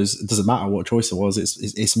clear, goes, it doesn't matter what choice it was,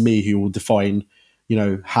 it's me who will define,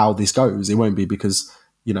 how this goes. It won't be because,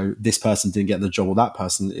 this person didn't get the job or that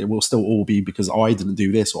person. It will still all be because I didn't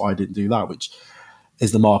do this or I didn't do that, which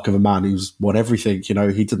is the mark of a man who's won everything. He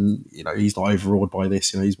didn't, he's not overawed by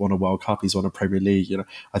this. He's won a World Cup, he's won a Premier League.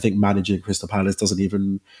 I think managing Crystal Palace doesn't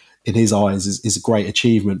even, in his eyes, is a great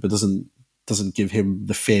achievement, but doesn't give him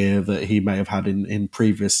the fear that he may have had in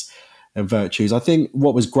previous virtues. I think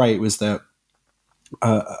what was great was that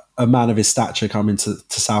a man of his stature coming to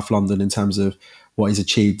South London, in terms of what he's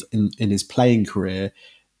achieved in his playing career,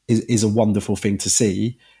 is a wonderful thing to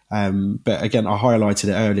see. But again, I highlighted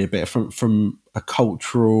it earlier, but from a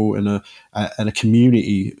cultural and a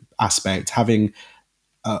community aspect, having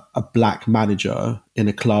a black manager in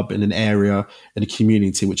a club, in an area, in a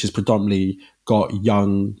community which has predominantly got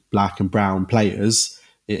young black and brown players,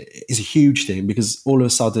 it is a huge thing, because all of a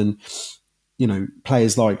sudden,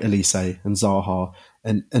 players like Elise and Zaha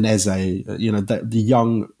and Eze, the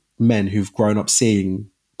young men who've grown up seeing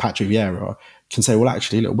Patrick Vieira can say, well,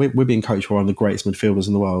 actually, look, we're being coached by one of the greatest midfielders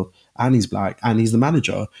in the world, and he's black, and he's the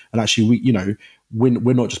manager, and actually,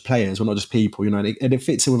 we're not just players, we're not just people, and it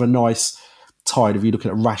fits in with a nice tide. If you look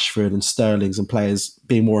at Rashford and Sterling's and players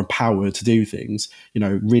being more empowered to do things,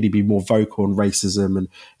 really be more vocal on racism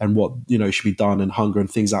and what should be done, and hunger and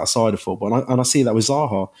things outside of football. And I see that with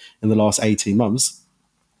Zaha in the last 18 months,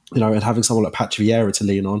 and having someone like Patrick Vieira to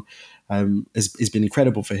lean on has been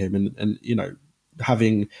incredible for him. And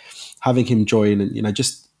having him join, and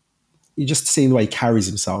just seeing the way he carries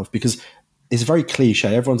himself, because it's very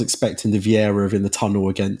cliche. Everyone's expecting the Vieira of in the tunnel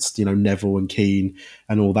against, Neville and Keane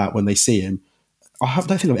and all that when they see him.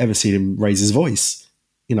 Don't think I've ever seen him raise his voice.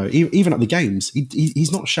 Even at the games,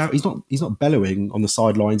 he's not shouting. He's not bellowing on the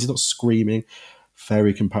sidelines. He's not screaming.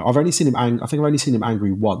 Very composed. I think I've only seen him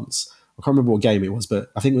angry once. I can't remember what game it was,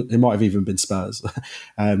 but I think it might have even been Spurs.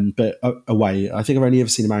 But away, I think I've only ever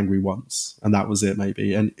seen him angry once, and that was it,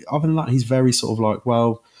 maybe. And other than that, he's very sort of like,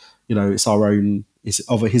 well, it's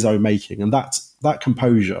of his own making, and that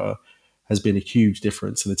composure has been a huge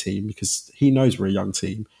difference to the team because he knows we're a young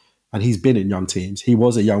team, and he's been in young teams. He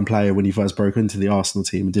was a young player when he first broke into the Arsenal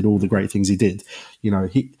team and did all the great things he did.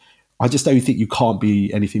 I just don't think you can't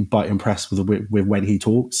be anything but impressed with when he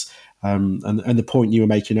talks. And the point you were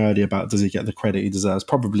making earlier about does he get the credit he deserves?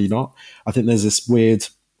 Probably not. I think there's this weird,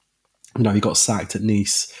 he got sacked at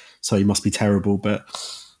Nice, so he must be terrible. But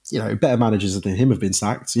better managers than him have been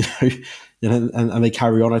sacked. And they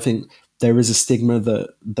carry on. I think there is a stigma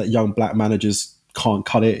that young black managers can't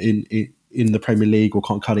cut it in the Premier League or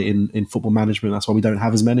can't cut it in football management. That's why we don't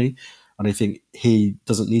have as many. And I think he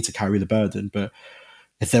doesn't need to carry the burden. But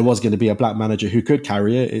if there was going to be a black manager who could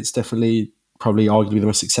carry it, it's definitely probably arguably the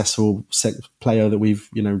most successful player that we've,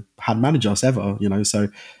 had manage us ever, so,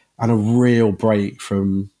 and a real break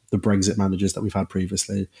from the Brexit managers that we've had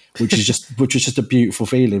previously, which was just a beautiful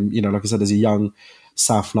feeling. Like I said, as a young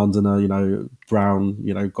South Londoner, brown,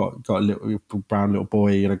 got a little brown little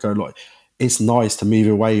boy, go like, it's nice to move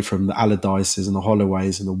away from the Allardyces and the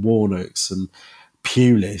Holloways and the Warnocks and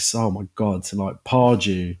Pulis, oh my God, and like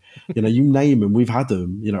Pardew, you name them, we've had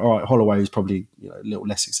them. All right, Holloway is probably a little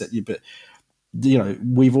less accepted, but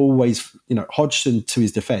we've always, Hodgson, to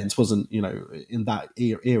his defence, wasn't in that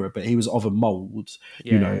era, but he was of a mould.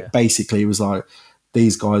 Basically, it was like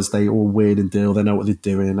these guys, they all wheel and deal, they know what they're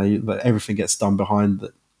doing. Everything gets done behind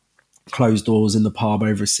the closed doors in the pub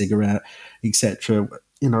over a cigarette, etc.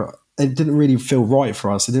 It didn't really feel right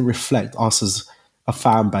for us. It didn't reflect us as a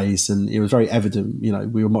fan base, and it was very evident.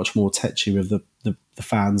 We were much more tetchy with the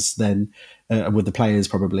fans than with the players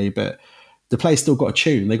probably, but the players still got a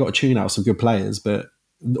tune. They got a tune out of some good players, but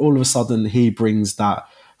all of a sudden he brings that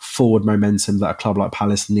forward momentum that a club like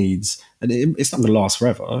Palace needs, and it's not going to last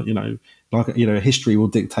forever. History will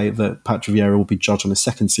dictate that Patrick Vieira will be judged on his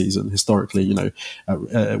second season historically.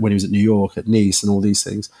 When he was at New York, at Nice, and all these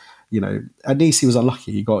things. At Nice he was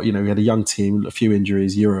unlucky. He had a young team, a few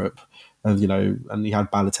injuries, Europe. And he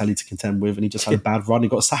had Balotelli to contend with, and he just had a bad run. He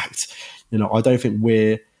got sacked. I don't think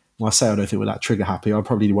we're that trigger happy. I'm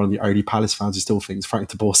probably one of the only Palace fans who still thinks Frank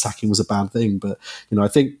de Boer sacking was a bad thing. But I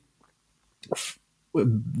think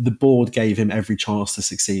the board gave him every chance to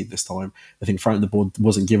succeed this time. I think Frank de Boer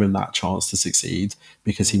wasn't given that chance to succeed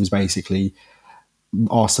because he was basically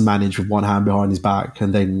asked to manage with one hand behind his back,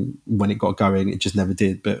 and then when it got going, it just never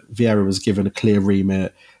did. But Vieira was given a clear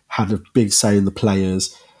remit, had a big say in the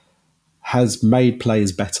players, has made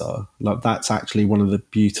players better. Like, that's actually one of the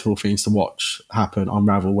beautiful things to watch happen,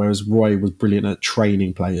 unravel. Whereas Roy was brilliant at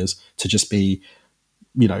training players to just be,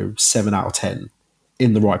 7 out of 10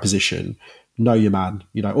 in the right position. Know your man,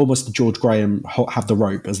 almost the George Graham have the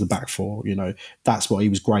rope as the back four. That's what he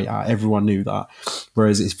was great at. Everyone knew that.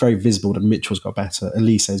 Whereas it's very visible that Mitchell's got better,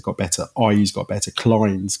 Elise's got better, Ayew's got better,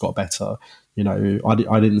 Klein's got better.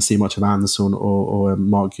 I didn't see much of Anderson or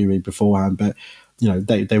Mark Guéhi beforehand, but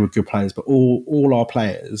they were good players. But all our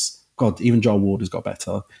players, God, even Joel Ward has got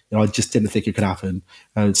better. I just didn't think it could happen.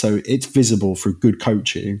 So it's visible through good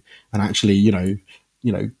coaching and actually,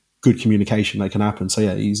 good communication that can happen. So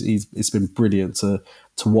yeah, it's been brilliant to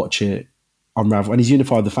watch it unravel, and he's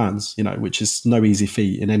unified the fans, which is no easy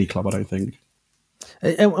feat in any club, I don't think.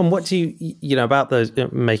 And what do you about those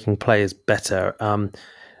making players better?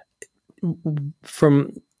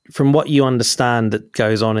 From what you understand that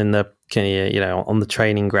goes on in the on the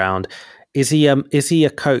training ground, is he a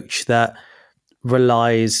coach that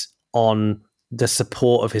relies on the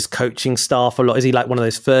support of his coaching staff a lot? Is he like one of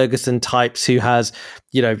those Ferguson types who has,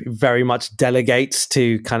 very much delegates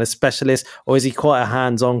to kind of specialists, or is he quite a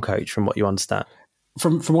hands-on coach from what you understand?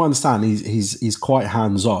 From what I understand, he's quite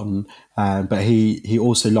hands-on, but he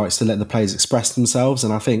also likes to let the players express themselves.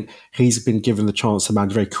 And I think he's been given the chance to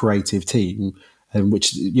manage a very creative team,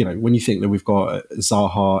 which, when you think that we've got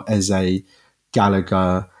Zaha, Eze,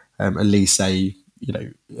 Gallagher, Elise,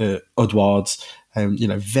 Edwards,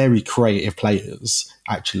 very creative players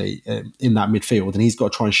actually in that midfield, and he's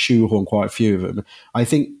got to try and shoehorn quite a few of them. I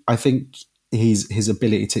think his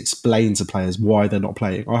ability to explain to players why they're not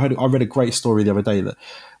playing. I read a great story the other day that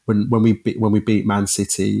when we beat Man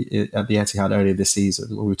City at the Etihad earlier this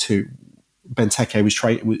season, when we were Benteke was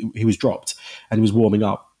he was dropped and he was warming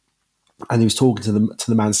up, and he was talking to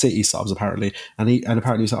the Man City subs apparently, and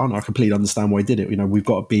apparently he said, "Oh no, I completely understand why he did it. You know, we've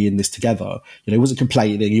got to be in this together." You know, he wasn't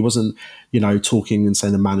complaining, he wasn't, you know, talking and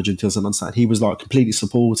saying the manager doesn't understand. He was like completely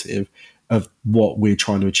supportive of what we're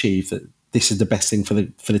trying to achieve. That this is the best thing for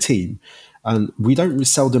the team, and we don't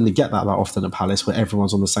seldomly get that often at Palace, where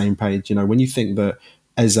everyone's on the same page. You know, when you think that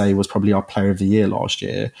Eze was probably our player of the year last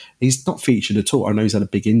year, he's not featured at all. I know he's had a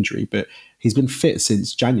big injury, but he's been fit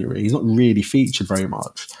since January. He's not really featured very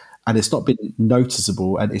much. And it's not been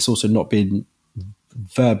noticeable, and it's also not been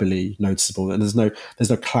verbally noticeable. And there's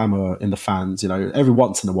no clamour in the fans. You know, every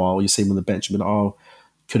once in a while you see him on the bench and be like, "Oh,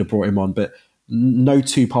 could have brought him on," but no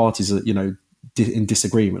two parties are, you know, in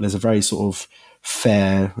disagreement. There's a very sort of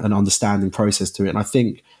fair and understanding process to it, and I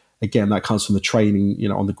think again that comes from the training, you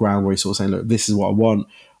know, on the ground, where he's sort of saying, "Look, this is what I want."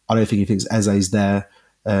 I don't think he thinks Eze's there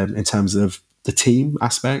in terms of the team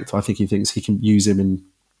aspect. I think he thinks he can use him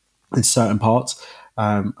in certain parts.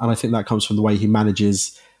 And I think that comes from the way he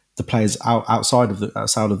manages the players outside of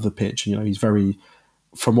the pitch. You know, he's very,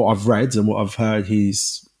 from what I've read and what I've heard,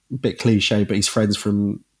 he's a bit cliche, but he's friends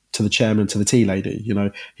to the chairman, to the tea lady. You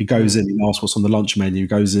know, he goes in, he asks what's on the lunch menu,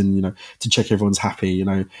 goes in, you know, to check everyone's happy. You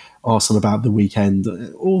know, asks them about the weekend.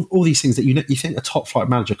 All these things that you think a top flight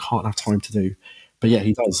manager can't have time to do, but yeah,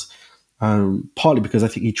 he does. Partly because I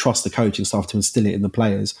think he trusts the coaching staff to instill it in the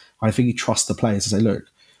players. I think he trusts the players to say, "Look,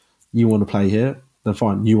 you want to play here, then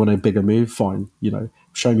fine. You want a bigger move, fine. You know,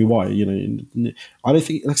 show me why." You know, I don't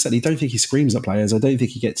think, like I said, I don't think he screams at players. I don't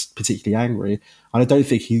think he gets particularly angry. And I don't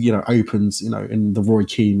think he, you know, opens, you know, in the Roy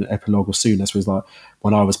Keane epilogue or Souness was like,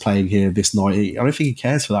 "When I was playing here this night," I don't think he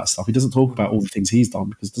cares for that stuff. He doesn't talk about all the things he's done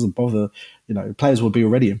because it doesn't bother. You know, players will be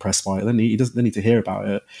already impressed by it. Then he doesn't need to hear about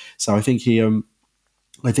it. So I think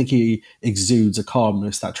he exudes a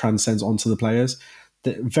calmness that transcends onto the players.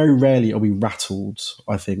 Very rarely are we rattled,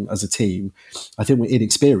 I think, as a team. I think we're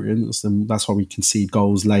inexperienced, and that's why we concede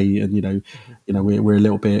goals late, and you know we're a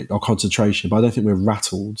little bit, our concentration, but I don't think we're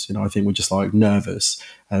rattled. You know, I think we're just like nervous,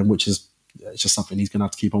 which is, it's just something he's going to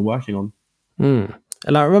have to keep on working on.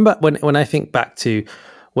 And I remember when I think back to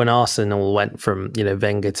when Arsenal went from, you know,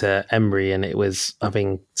 Wenger to Emery, and it was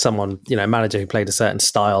having someone, you know, manager who played a certain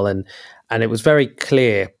style, and it was very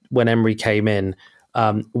clear when Emery came in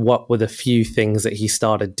what were the few things that he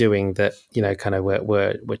started doing that, you know, kind of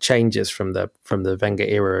were changes from the Wenger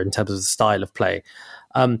era in terms of the style of play.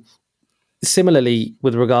 Similarly,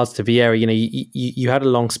 with regards to Vieira, you know, you had a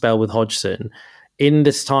long spell with Hodgson. In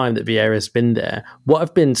this time that Vieira has been there, what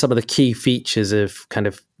have been some of the key features of kind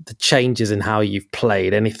of the changes in how you've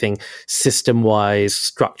played? Anything system-wise,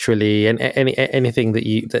 structurally, and anything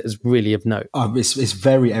that is really of note? It's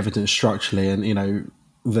very evident structurally, and you know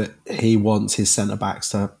that he wants his centre backs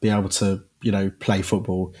to be able to, you know, play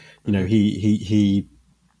football. You know, he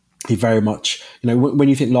very much, you know, when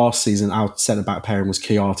you think last season our centre back pairing was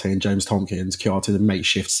Kouyaté and James Tompkins. Kouyaté, the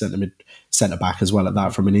makeshift centre back as well at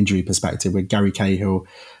that, from an injury perspective, with Gary Cahill,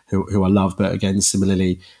 who I love, but again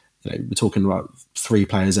similarly, you know, we're talking about 3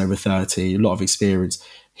 players over 30, a lot of experience.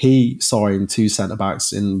 He signed 2 centre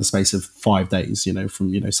backs in the space of 5 days. You know, from,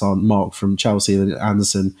 you know, signed Mark from Chelsea, and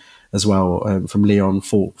Anderson as well from Lyon,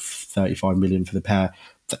 for 35 million for the pair.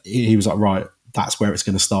 He was like, right, that's where it's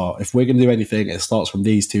going to start. If we're going to do anything, it starts from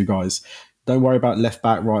these 2 guys. Don't worry about left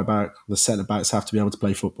back, right back. The centre backs have to be able to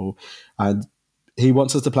play football, and he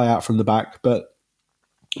wants us to play out from the back, but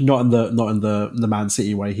not in the Man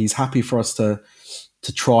City way. He's happy for us to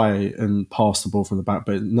try and pass the ball from the back,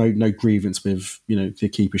 but no grievance with, you know, the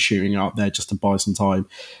keeper shooting up there just to buy some time.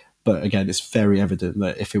 But again, it's very evident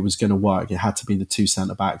that if it was going to work, it had to be the 2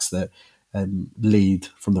 centre backs that lead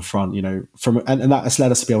from the front. You know, and that has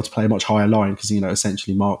led us to be able to play a much higher line, because, you know,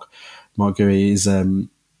 essentially Mark Gui is,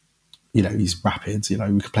 you know, he's rapid. You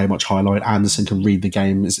know, we can play a much higher line. Anderson can read the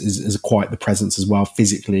game, is quite the presence as well,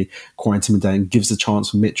 physically quite intimidating. Gives the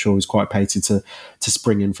chance for Mitchell, who's quite pacey, to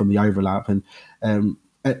spring in from the overlap. And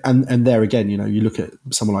there again, you know, you look at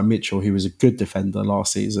someone like Mitchell, who was a good defender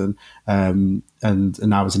last season, and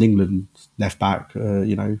now as an England left back,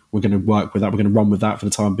 you know, we're going to work with that. We're going to run with that for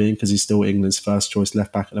the time being, because he's still England's first choice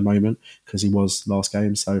left back at the moment, because he was last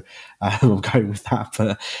game. So I'm going with that.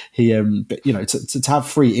 But but you know, to have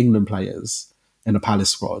 3 England players in a Palace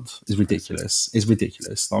squad is ridiculous. It's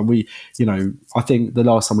ridiculous. Like we, you know, I think the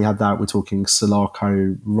last time we had that, we're talking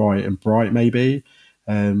Solarco, Wright, and Bright, maybe.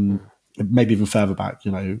 Maybe even further back,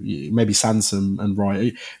 you know, maybe Sansom and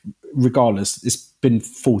Wright. Regardless, it's been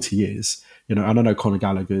 40 years, you know, and I know Conor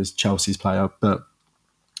Gallagher is Chelsea's player, but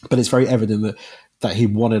it's very evident that he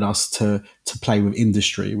wanted us to play with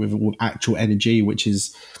industry, with actual energy, which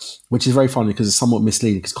is very funny, because it's somewhat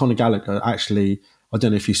misleading, because Conor Gallagher actually, I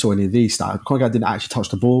don't know if you saw any of these stats. Conor Gallagher didn't actually touch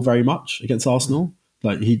the ball very much against Arsenal.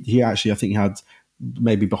 Like he actually, I think he had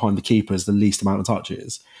maybe behind the keepers the least amount of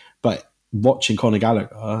touches. But watching Conor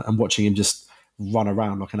Gallagher and watching him just run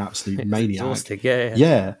around like an absolute maniac. Exhausting, yeah.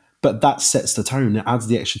 Yeah. But that sets the tone. It adds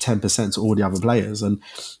the extra 10% to all the other players. And,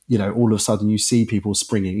 you know, all of a sudden you see people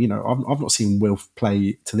springing. You know, I've not seen Wilf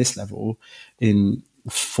play to this level in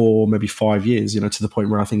 4, maybe 5 years, you know, to the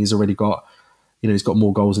point where I think he's already got, you know, he's got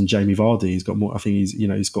more goals than Jamie Vardy. He's got more, I think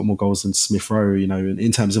he's got more goals than Smith Rowe, you know,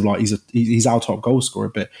 in terms of like, he's our top goal scorer,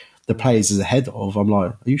 but the players he's ahead of, I'm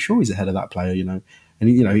like, are you sure he's ahead of that player, you know?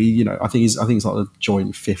 And I think he's like a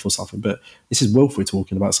joint fifth or something. But this is Wilf we're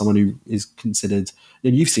talking about, someone who is considered.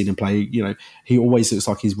 And you've seen him play. You know, he always looks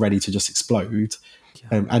like he's ready to just explode,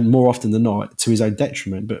 and more often than not, to his own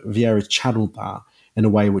detriment. But Vieira channeled that in a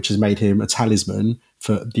way which has made him a talisman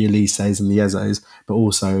for the Elises and the Ezes, but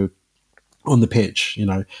also on the pitch. You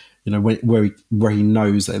know, where he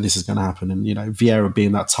knows that this is going to happen. And, you know, Vieira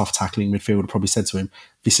being that tough tackling midfielder probably said to him,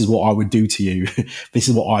 this is what I would do to you. This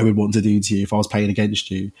is what I would want to do to you if I was playing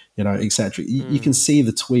against you, you know, etc. You can see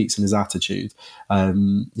the tweaks in his attitude.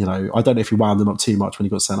 You know, I don't know if he wound them up too much when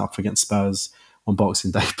he got sent up against Spurs on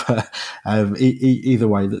Boxing Day, but either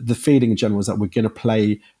way, the feeling in general is that we're going to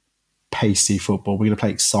play pacey football. We're going to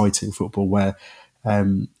play exciting football where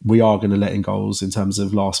we are going to let in goals in terms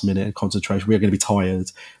of last minute and concentration. We're going to be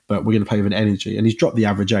tired, but we're going to play with an energy. And he's dropped the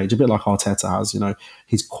average age, a bit like Arteta has. You know,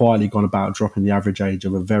 he's quietly gone about dropping the average age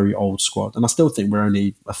of a very old squad. And I still think we're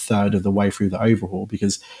only a third of the way through the overhaul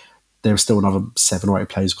because there are still another 7 or 8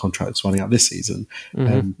 players' contracts running out this season.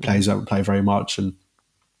 Players don't play very much. And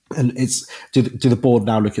it's do the board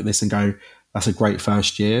now look at this and go, that's a great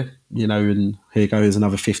first year, you know, and here goes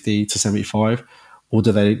another 50 to 75. Or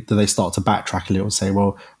do they start to backtrack a little and say,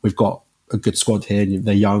 well, we've got a good squad here and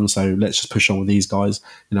they're young, so let's just push on with these guys.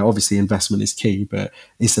 You know, obviously investment is key, but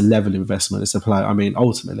it's a level of investment. It's a play. I mean,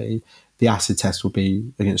 ultimately, the acid test will be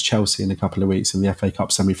against Chelsea in a couple of weeks in the FA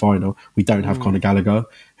Cup semi-final. We don't have Conor Gallagher,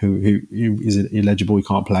 who is illegible, he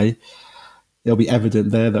can't play. It'll be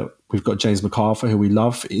evident there that we've got James McArthur, who we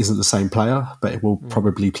love. It isn't the same player, but it will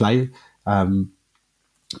probably play. And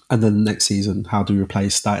then next season, how do we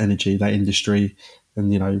replace that energy, that industry?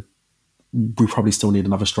 And, you know, we probably still need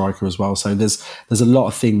another striker as well. So there's a lot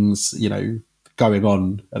of things, you know, going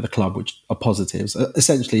on at the club which are positives.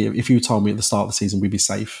 Essentially, if you told me at the start of the season we'd be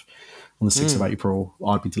safe on the 6th of April,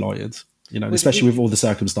 I'd be delighted. You know, especially with all the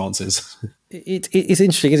circumstances. It's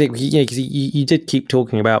interesting, isn't it? Yeah, because you did keep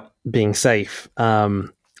talking about being safe,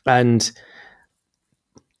 and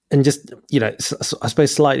just, you know, I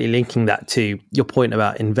suppose slightly linking that to your point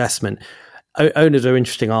about investment. Owners are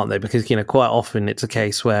interesting, aren't they? Because, you know, quite often it's a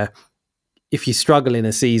case where if you struggle in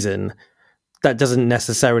a season, that doesn't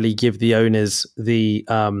necessarily give the owners the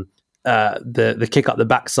kick up the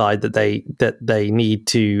backside that they need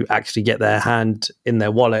to actually get their hand in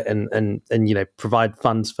their wallet and you know, provide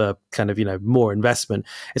funds for kind of, you know, more investment.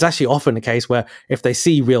 It's actually often a case where if they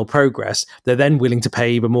see real progress, they're then willing to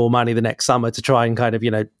pay even more money the next summer to try and kind of,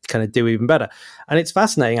 you know, kind of do even better. And it's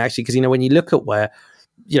fascinating actually, because, you know, when you look at where,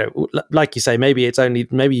 you know, like you say, maybe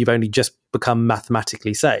you've only just become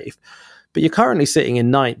mathematically safe, but you're currently sitting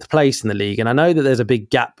in 9th place in the league. And I know that there's a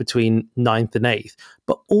big gap between 9th and 8th,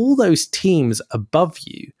 but all those teams above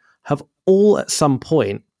you have all at some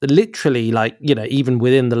point, literally, like, you know, even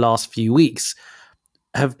within the last few weeks,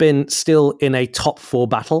 have been still in a top 4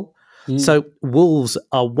 battle. So Wolves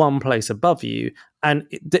are 1 place above you. And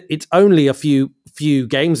it's only a few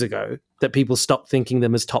games ago that people stopped thinking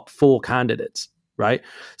them as top 4 candidates. Right.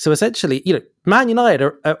 So essentially, you know, Man United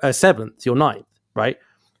are 7th, you're 9th, right?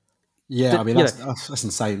 Yeah, I mean, that's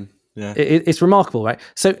insane. Yeah. It's remarkable, right?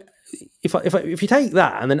 So if you take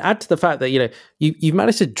that and then add to the fact that, you know, you've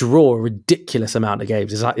managed to draw a ridiculous amount of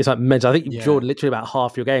games. It's like mental. I think you've drawn literally about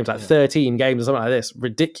half your games, like 13 games or something like this.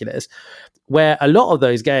 Ridiculous. Where a lot of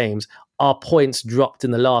those games are points dropped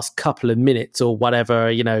in the last couple of minutes or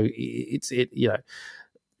whatever, you know, you know,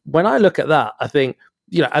 when I look at that, I think,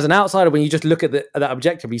 you know, as an outsider, when you just look at that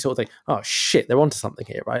objectively, you sort of think, oh shit, they're onto something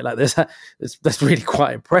here, right? Like that's really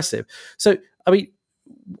quite impressive. So, I mean,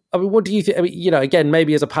 what do you think? I mean, you know, again,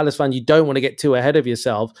 maybe as a Palace fan, you don't want to get too ahead of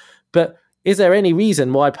yourself, but is there any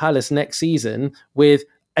reason why Palace next season, with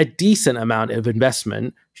a decent amount of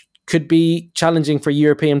investment, could be challenging for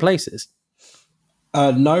European places?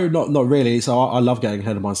 No, not really. So I love getting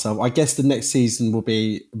ahead of myself. I guess the next season will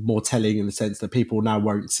be more telling in the sense that people now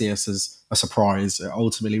won't see us as a surprise.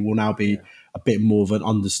 Ultimately, we'll now be a bit more of an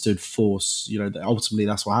understood force. You know, ultimately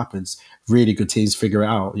that's what happens. Really good teams figure it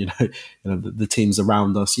out. You know, the teams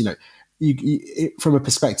around us. You know, from a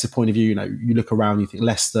perspective point of view, you look around, you think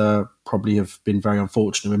Leicester probably have been very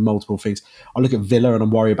unfortunate with multiple things. I look at Villa and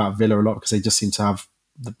I'm worried about Villa a lot because they just seem to have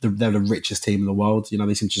they're the richest team in the world.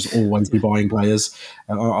 They seem to just always be buying players.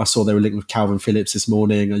 I saw they were linked with Calvin Phillips this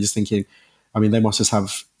morning. I'm just thinking, they must just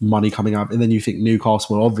have money coming up. And then you think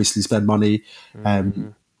Newcastle will obviously spend money.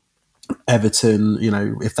 Everton,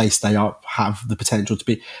 if they stay up, have the potential to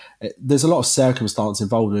be. There's a lot of circumstance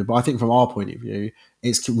involved in it, but I think from our point of view,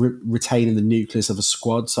 it's retaining the nucleus of a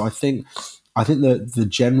squad. So I think the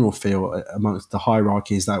general feel amongst the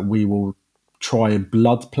hierarchy is that we will try and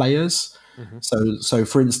blood players. So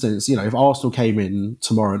for instance, if Arsenal came in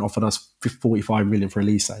tomorrow and offered us 45 million for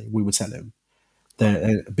Elise, we would sell him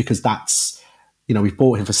because that's. We've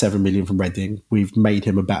bought him for 7 million from Reading. We've made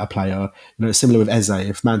him a better player. Similar with Eze.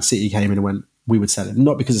 If Man City came in and went, we would sell him.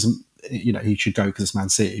 Not because he should go because it's Man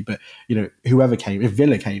City, but whoever came, if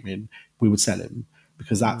Villa came in, we would sell him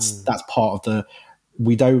because that's part of the.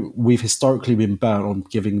 We've historically been burnt on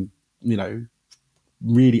giving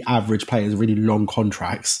really average players really long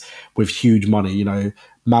contracts with huge money.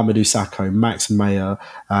 Mamadou Sakho, Max Meyer,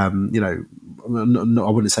 I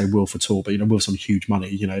wouldn't say Wilfred Tor, but with some huge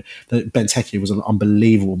money. Benteke was an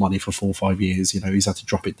unbelievable money for 4 or 5 years. He's had to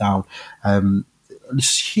drop it down.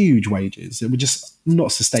 Just huge wages. It was just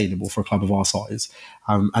not sustainable for a club of our size.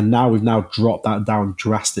 And now we've dropped that down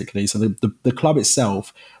drastically. So the club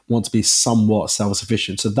itself wants to be somewhat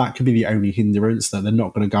self-sufficient. So that could be the only hindrance, that they're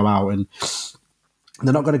not going to go out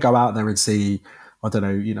there and see, I don't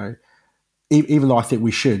know, even though I think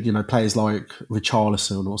we should, players like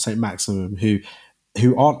Richarlison or St. Maximin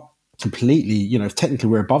who aren't completely, technically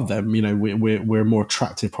we're above them, we're a more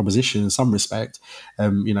attractive proposition in some respect,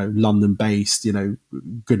 London-based,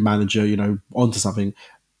 good manager, onto something.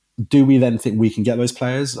 Do we then think we can get those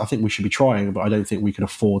players? I think we should be trying, but I don't think we can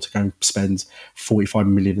afford to go and spend 45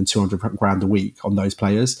 million and 200 grand a week on those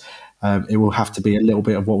players. It will have to be a little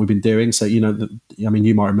bit of what we've been doing. So, you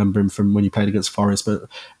might remember him from when you played against Forest, but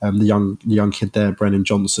the young kid there, Brennan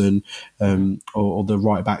Johnson, or the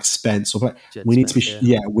right back Spence. We need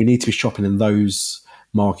to be shopping in those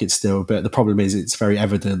markets still. But the problem is, it's very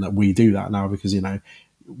evident that we do that now because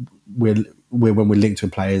when we're linked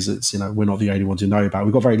with players, it's we're not the only ones who know about it.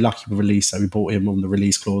 We got very lucky with Release, so we bought him on the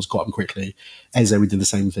release clause, got him quickly. Eze, we did the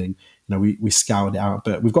same thing. We scoured it out,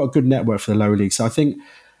 but we've got a good network for the lower league. So I think,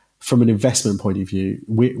 from an investment point of view,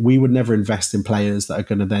 we would never invest in players that are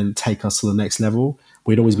going to then take us to the next level.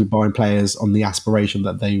 We'd always be buying players on the aspiration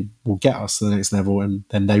that they will get us to the next level, and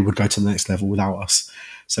then they would go to the next level without us.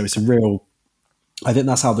 So it's I think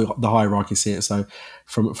that's how the hierarchy see it. So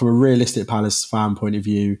from a realistic Palace fan point of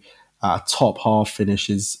view, top half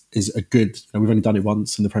finish is a good. We've only done it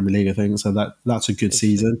once in the Premier League, I think, so that's a good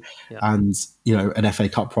season. Yeah. And an FA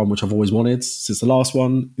Cup run, which I've always wanted since the last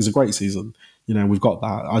one, is a great season. We've got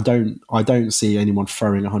that. I don't see anyone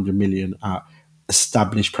throwing 100 million at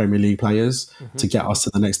established Premier League players to get us to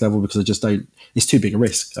the next level, because I just don't. It's too big a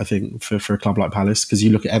risk, I think, for a club like Palace. Because you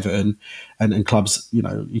look at Everton and clubs, you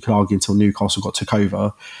can argue until Newcastle took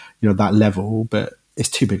over, that level, but it's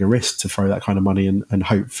too big a risk to throw that kind of money and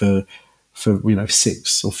hope for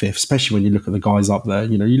sixth or fifth, especially when you look at the guys up there.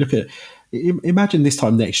 You look at. Imagine this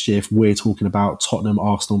time next year if we're talking about Tottenham,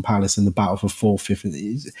 Arsenal, and Palace in the battle for fourth, fifth.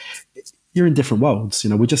 You're in different worlds.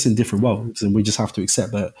 We're just in different worlds, and we just have to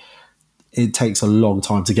accept that it takes a long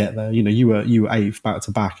time to get there. You were eighth back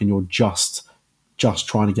to back, and you're just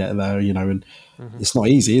trying to get there. And it's not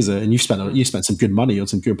easy, is it? And you spent some good money on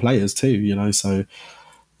some good players too. So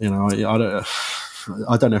I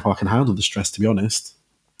don't know if I can handle the stress, to be honest.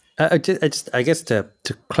 I guess to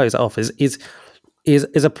close it off is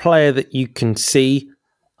a player that you can see,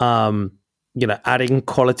 adding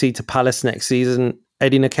quality to Palace next season.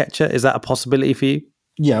 Eddie Nketiah, is that a possibility for you?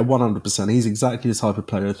 Yeah, 100%. He's exactly the type of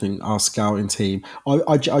player I think our scouting team.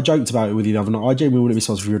 I joked about it with you the other night. I genuinely wouldn't be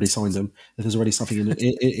surprised if we already signed him. If there's already something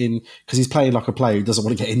in because he's playing like a player who doesn't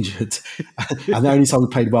want to get injured, and the only time he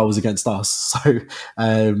played well was against us. So,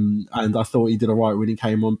 and I thought he did all right when he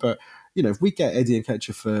came on. But if we get Eddie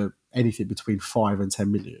Nketiah for anything between 5 and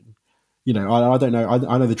 10 million, I don't know.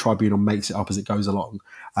 I know the Tribunal makes it up as it goes along.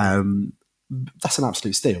 That's an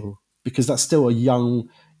absolute steal, because that's still a young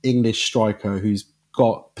English striker who's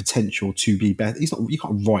got potential to be better. He's not. You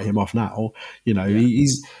can't write him off now.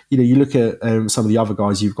 He's. You look at some of the other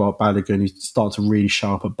guys you've got, Balogun, who's starting to really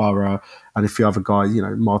show up at Borough, and a few other guys.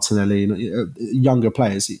 Martinelli and younger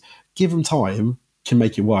players. Give them time, can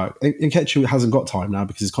make it work. Nketiah hasn't got time now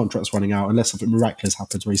because his contract's running out. Unless something miraculous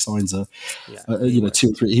happens where he signs 2 or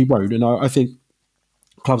 3, he won't. And I think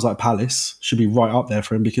clubs like Palace should be right up there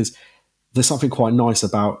for him, because there's something quite nice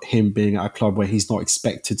about him being at a club where he's not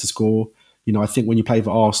expected to score. You know, I think when you play for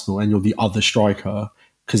Arsenal and you're the other striker,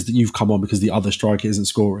 because you've come on because the other striker isn't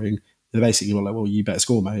scoring, they're basically like, well, you better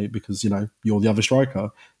score, mate, because, you know, you're the other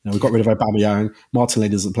striker. You know, we got rid of Aubameyang. Martinelli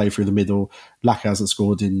doesn't play through the middle. Laka hasn't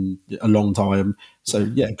scored in a long time. So,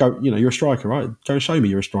 yeah, go. You know, you're a striker, right? Go and show me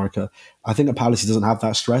you're a striker. I think at Palace, he doesn't have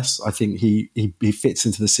that stress. I think he fits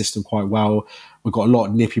into the system quite well. We've got a lot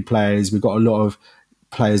of nippy players. We've got a lot of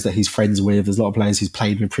players that he's friends with. There's a lot of players he's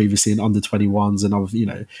played with previously in under 21s and other, you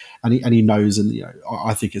know, and he knows. And, you know,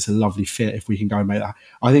 I think it's a lovely fit if we can go and make that.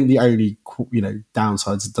 I think the only, you know,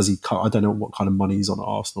 downsides, does he cut? I don't know what kind of money he's on at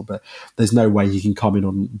Arsenal, but there's no way he can come in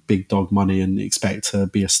on big dog money and expect to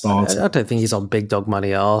be a starter. I don't think he's on big dog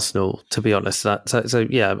money at Arsenal, to be honest. So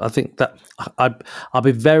yeah, I think that I'll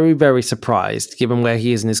be very, very surprised, given where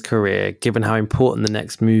he is in his career, given how important the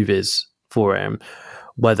next move is for him,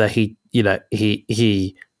 whether he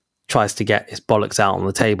tries to get his bollocks out on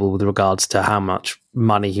the table with regards to how much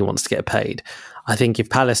money he wants to get paid. I think if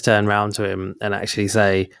Palace turn around to him and actually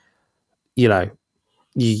say, you know,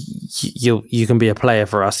 you can be a player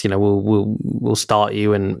for us, you know, we'll start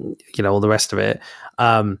you, and, you know, all the rest of it,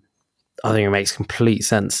 I think it makes complete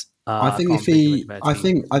sense. I think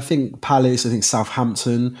I think Palace, I think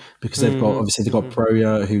Southampton, because they've got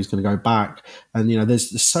Broja, who's going to go back, and, you know,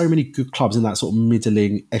 there's so many good clubs in that sort of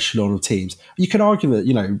middling echelon of teams. You can argue that,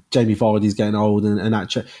 you know, Jamie Vardy's getting old, and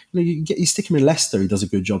actually, you know, you stick him in Leicester, he does a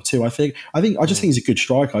good job too. I just think he's a good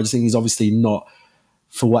striker. I just think he's obviously not,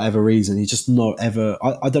 for whatever reason, he's just not ever.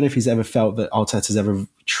 I don't know if he's ever felt that Arteta's ever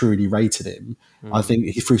truly rated him. I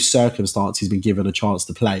think through circumstance he's been given a chance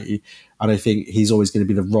to play, and I think he's always going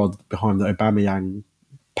to be the rod behind the Aubameyang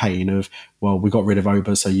pain of, well, we got rid of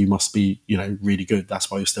Oba, so you must be, you know, really good.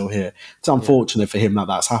 That's why you're still here. It's unfortunate for him that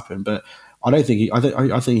that's happened, but I don't think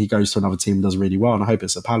I think he goes to another team and does really well, and I hope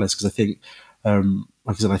it's at Palace, because I think, like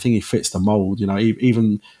I said, I think he fits the mould. You know,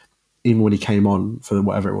 even when he came on for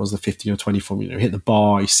whatever it was, the 15 or 24, you know, hit the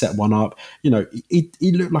bar, he set one up. You know, he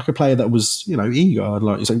looked like a player that was, you know, eager. And,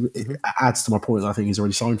 like, so it adds to my point that I think he's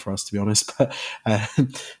already signed for us, to be honest. But and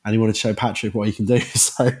he wanted to show Patrick what he can do.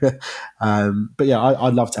 So, but yeah,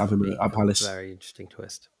 I'd love to have him at Palace. Very interesting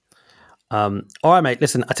twist. All right, mate.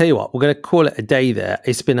 Listen, I tell you what, we're going to call it a day there.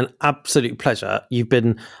 It's been an absolute pleasure. You've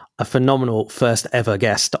been a phenomenal first ever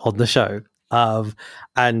guest on the show.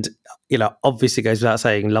 And, you know, obviously goes without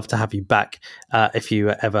saying, love to have you back if you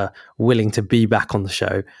were ever willing to be back on the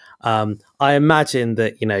show. I imagine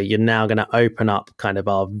that, you know, you're now going to open up kind of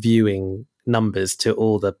our viewing numbers to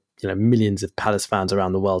all the, you know, millions of Palace fans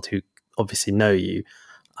around the world who obviously know you,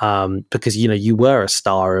 because, you know, you were a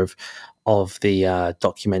star of the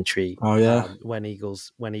documentary. Oh yeah, When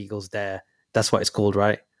Eagles Dare. That's what it's called,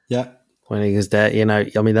 right? Yeah. When he was there, you know,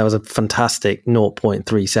 I mean, there was a fantastic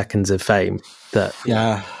 0.3 seconds of fame.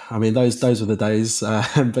 Yeah, I mean, those were the days.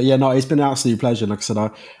 But yeah, no, it's been an absolute pleasure. Like I said,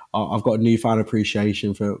 I've got a newfound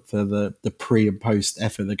appreciation for the pre and post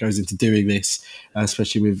effort that goes into doing this,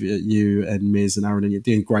 especially with you and Miz and Aaron, and you're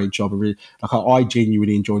doing a great job. And really, like, I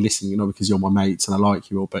genuinely enjoy listening, you know, because you're my mates and I like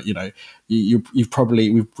you all. But, you know,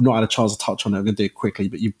 we've not had a chance to touch on it. I'm going to do it quickly,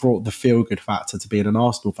 but you've brought the feel good factor to being an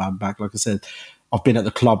Arsenal fan back. Like I said, I've been at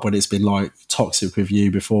the club when it's been like toxic with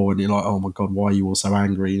you before, and you're like, oh my God, why are you all so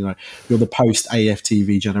angry? You know, you're the post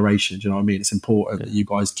AFTV generation. Do you know what I mean? It's important that you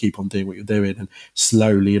guys keep on doing what you're doing and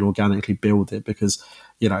slowly and organically build it, because,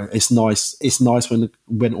 you know, it's nice. It's nice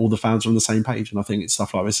when all the fans are on the same page, and I think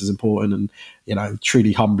stuff like this is important, and, you know,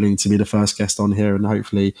 truly humbling to be the first guest on here, and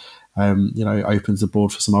hopefully, you know, opens the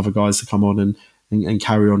board for some other guys to come on and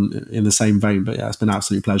carry on in the same vein. But yeah, it's been an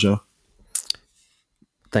absolute pleasure.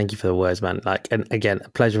 Thank you for the words, man. Like, and again, a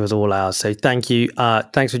pleasure was all ours. So thank you.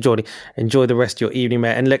 Thanks for joining. Enjoy the rest of your evening,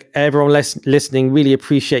 mate. And look, everyone listening, really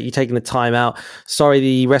appreciate you taking the time out. Sorry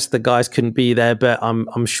the rest of the guys couldn't be there, but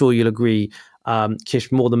I'm sure you'll agree, Kish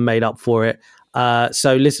more than made up for it.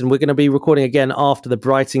 So listen, we're going to be recording again after the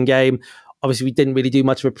Brighton game. Obviously, we didn't really do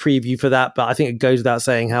much of a preview for that, but I think it goes without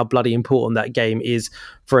saying how bloody important that game is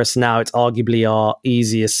for us now. It's arguably our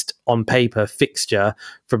easiest on paper fixture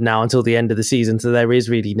from now until the end of the season. So there is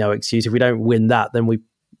really no excuse. If we don't win that, then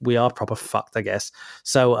we are proper fucked, I guess.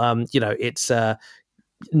 So, you know, it's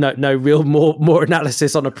no real more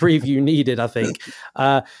analysis on a preview needed, I think.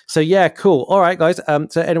 So yeah, cool. All right, guys.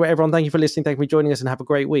 So anyway, everyone, thank you for listening. Thank you for joining us, and have a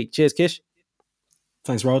great week. Cheers, Kish.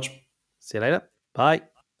 Thanks, Raj. See you later. Bye.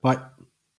 Bye.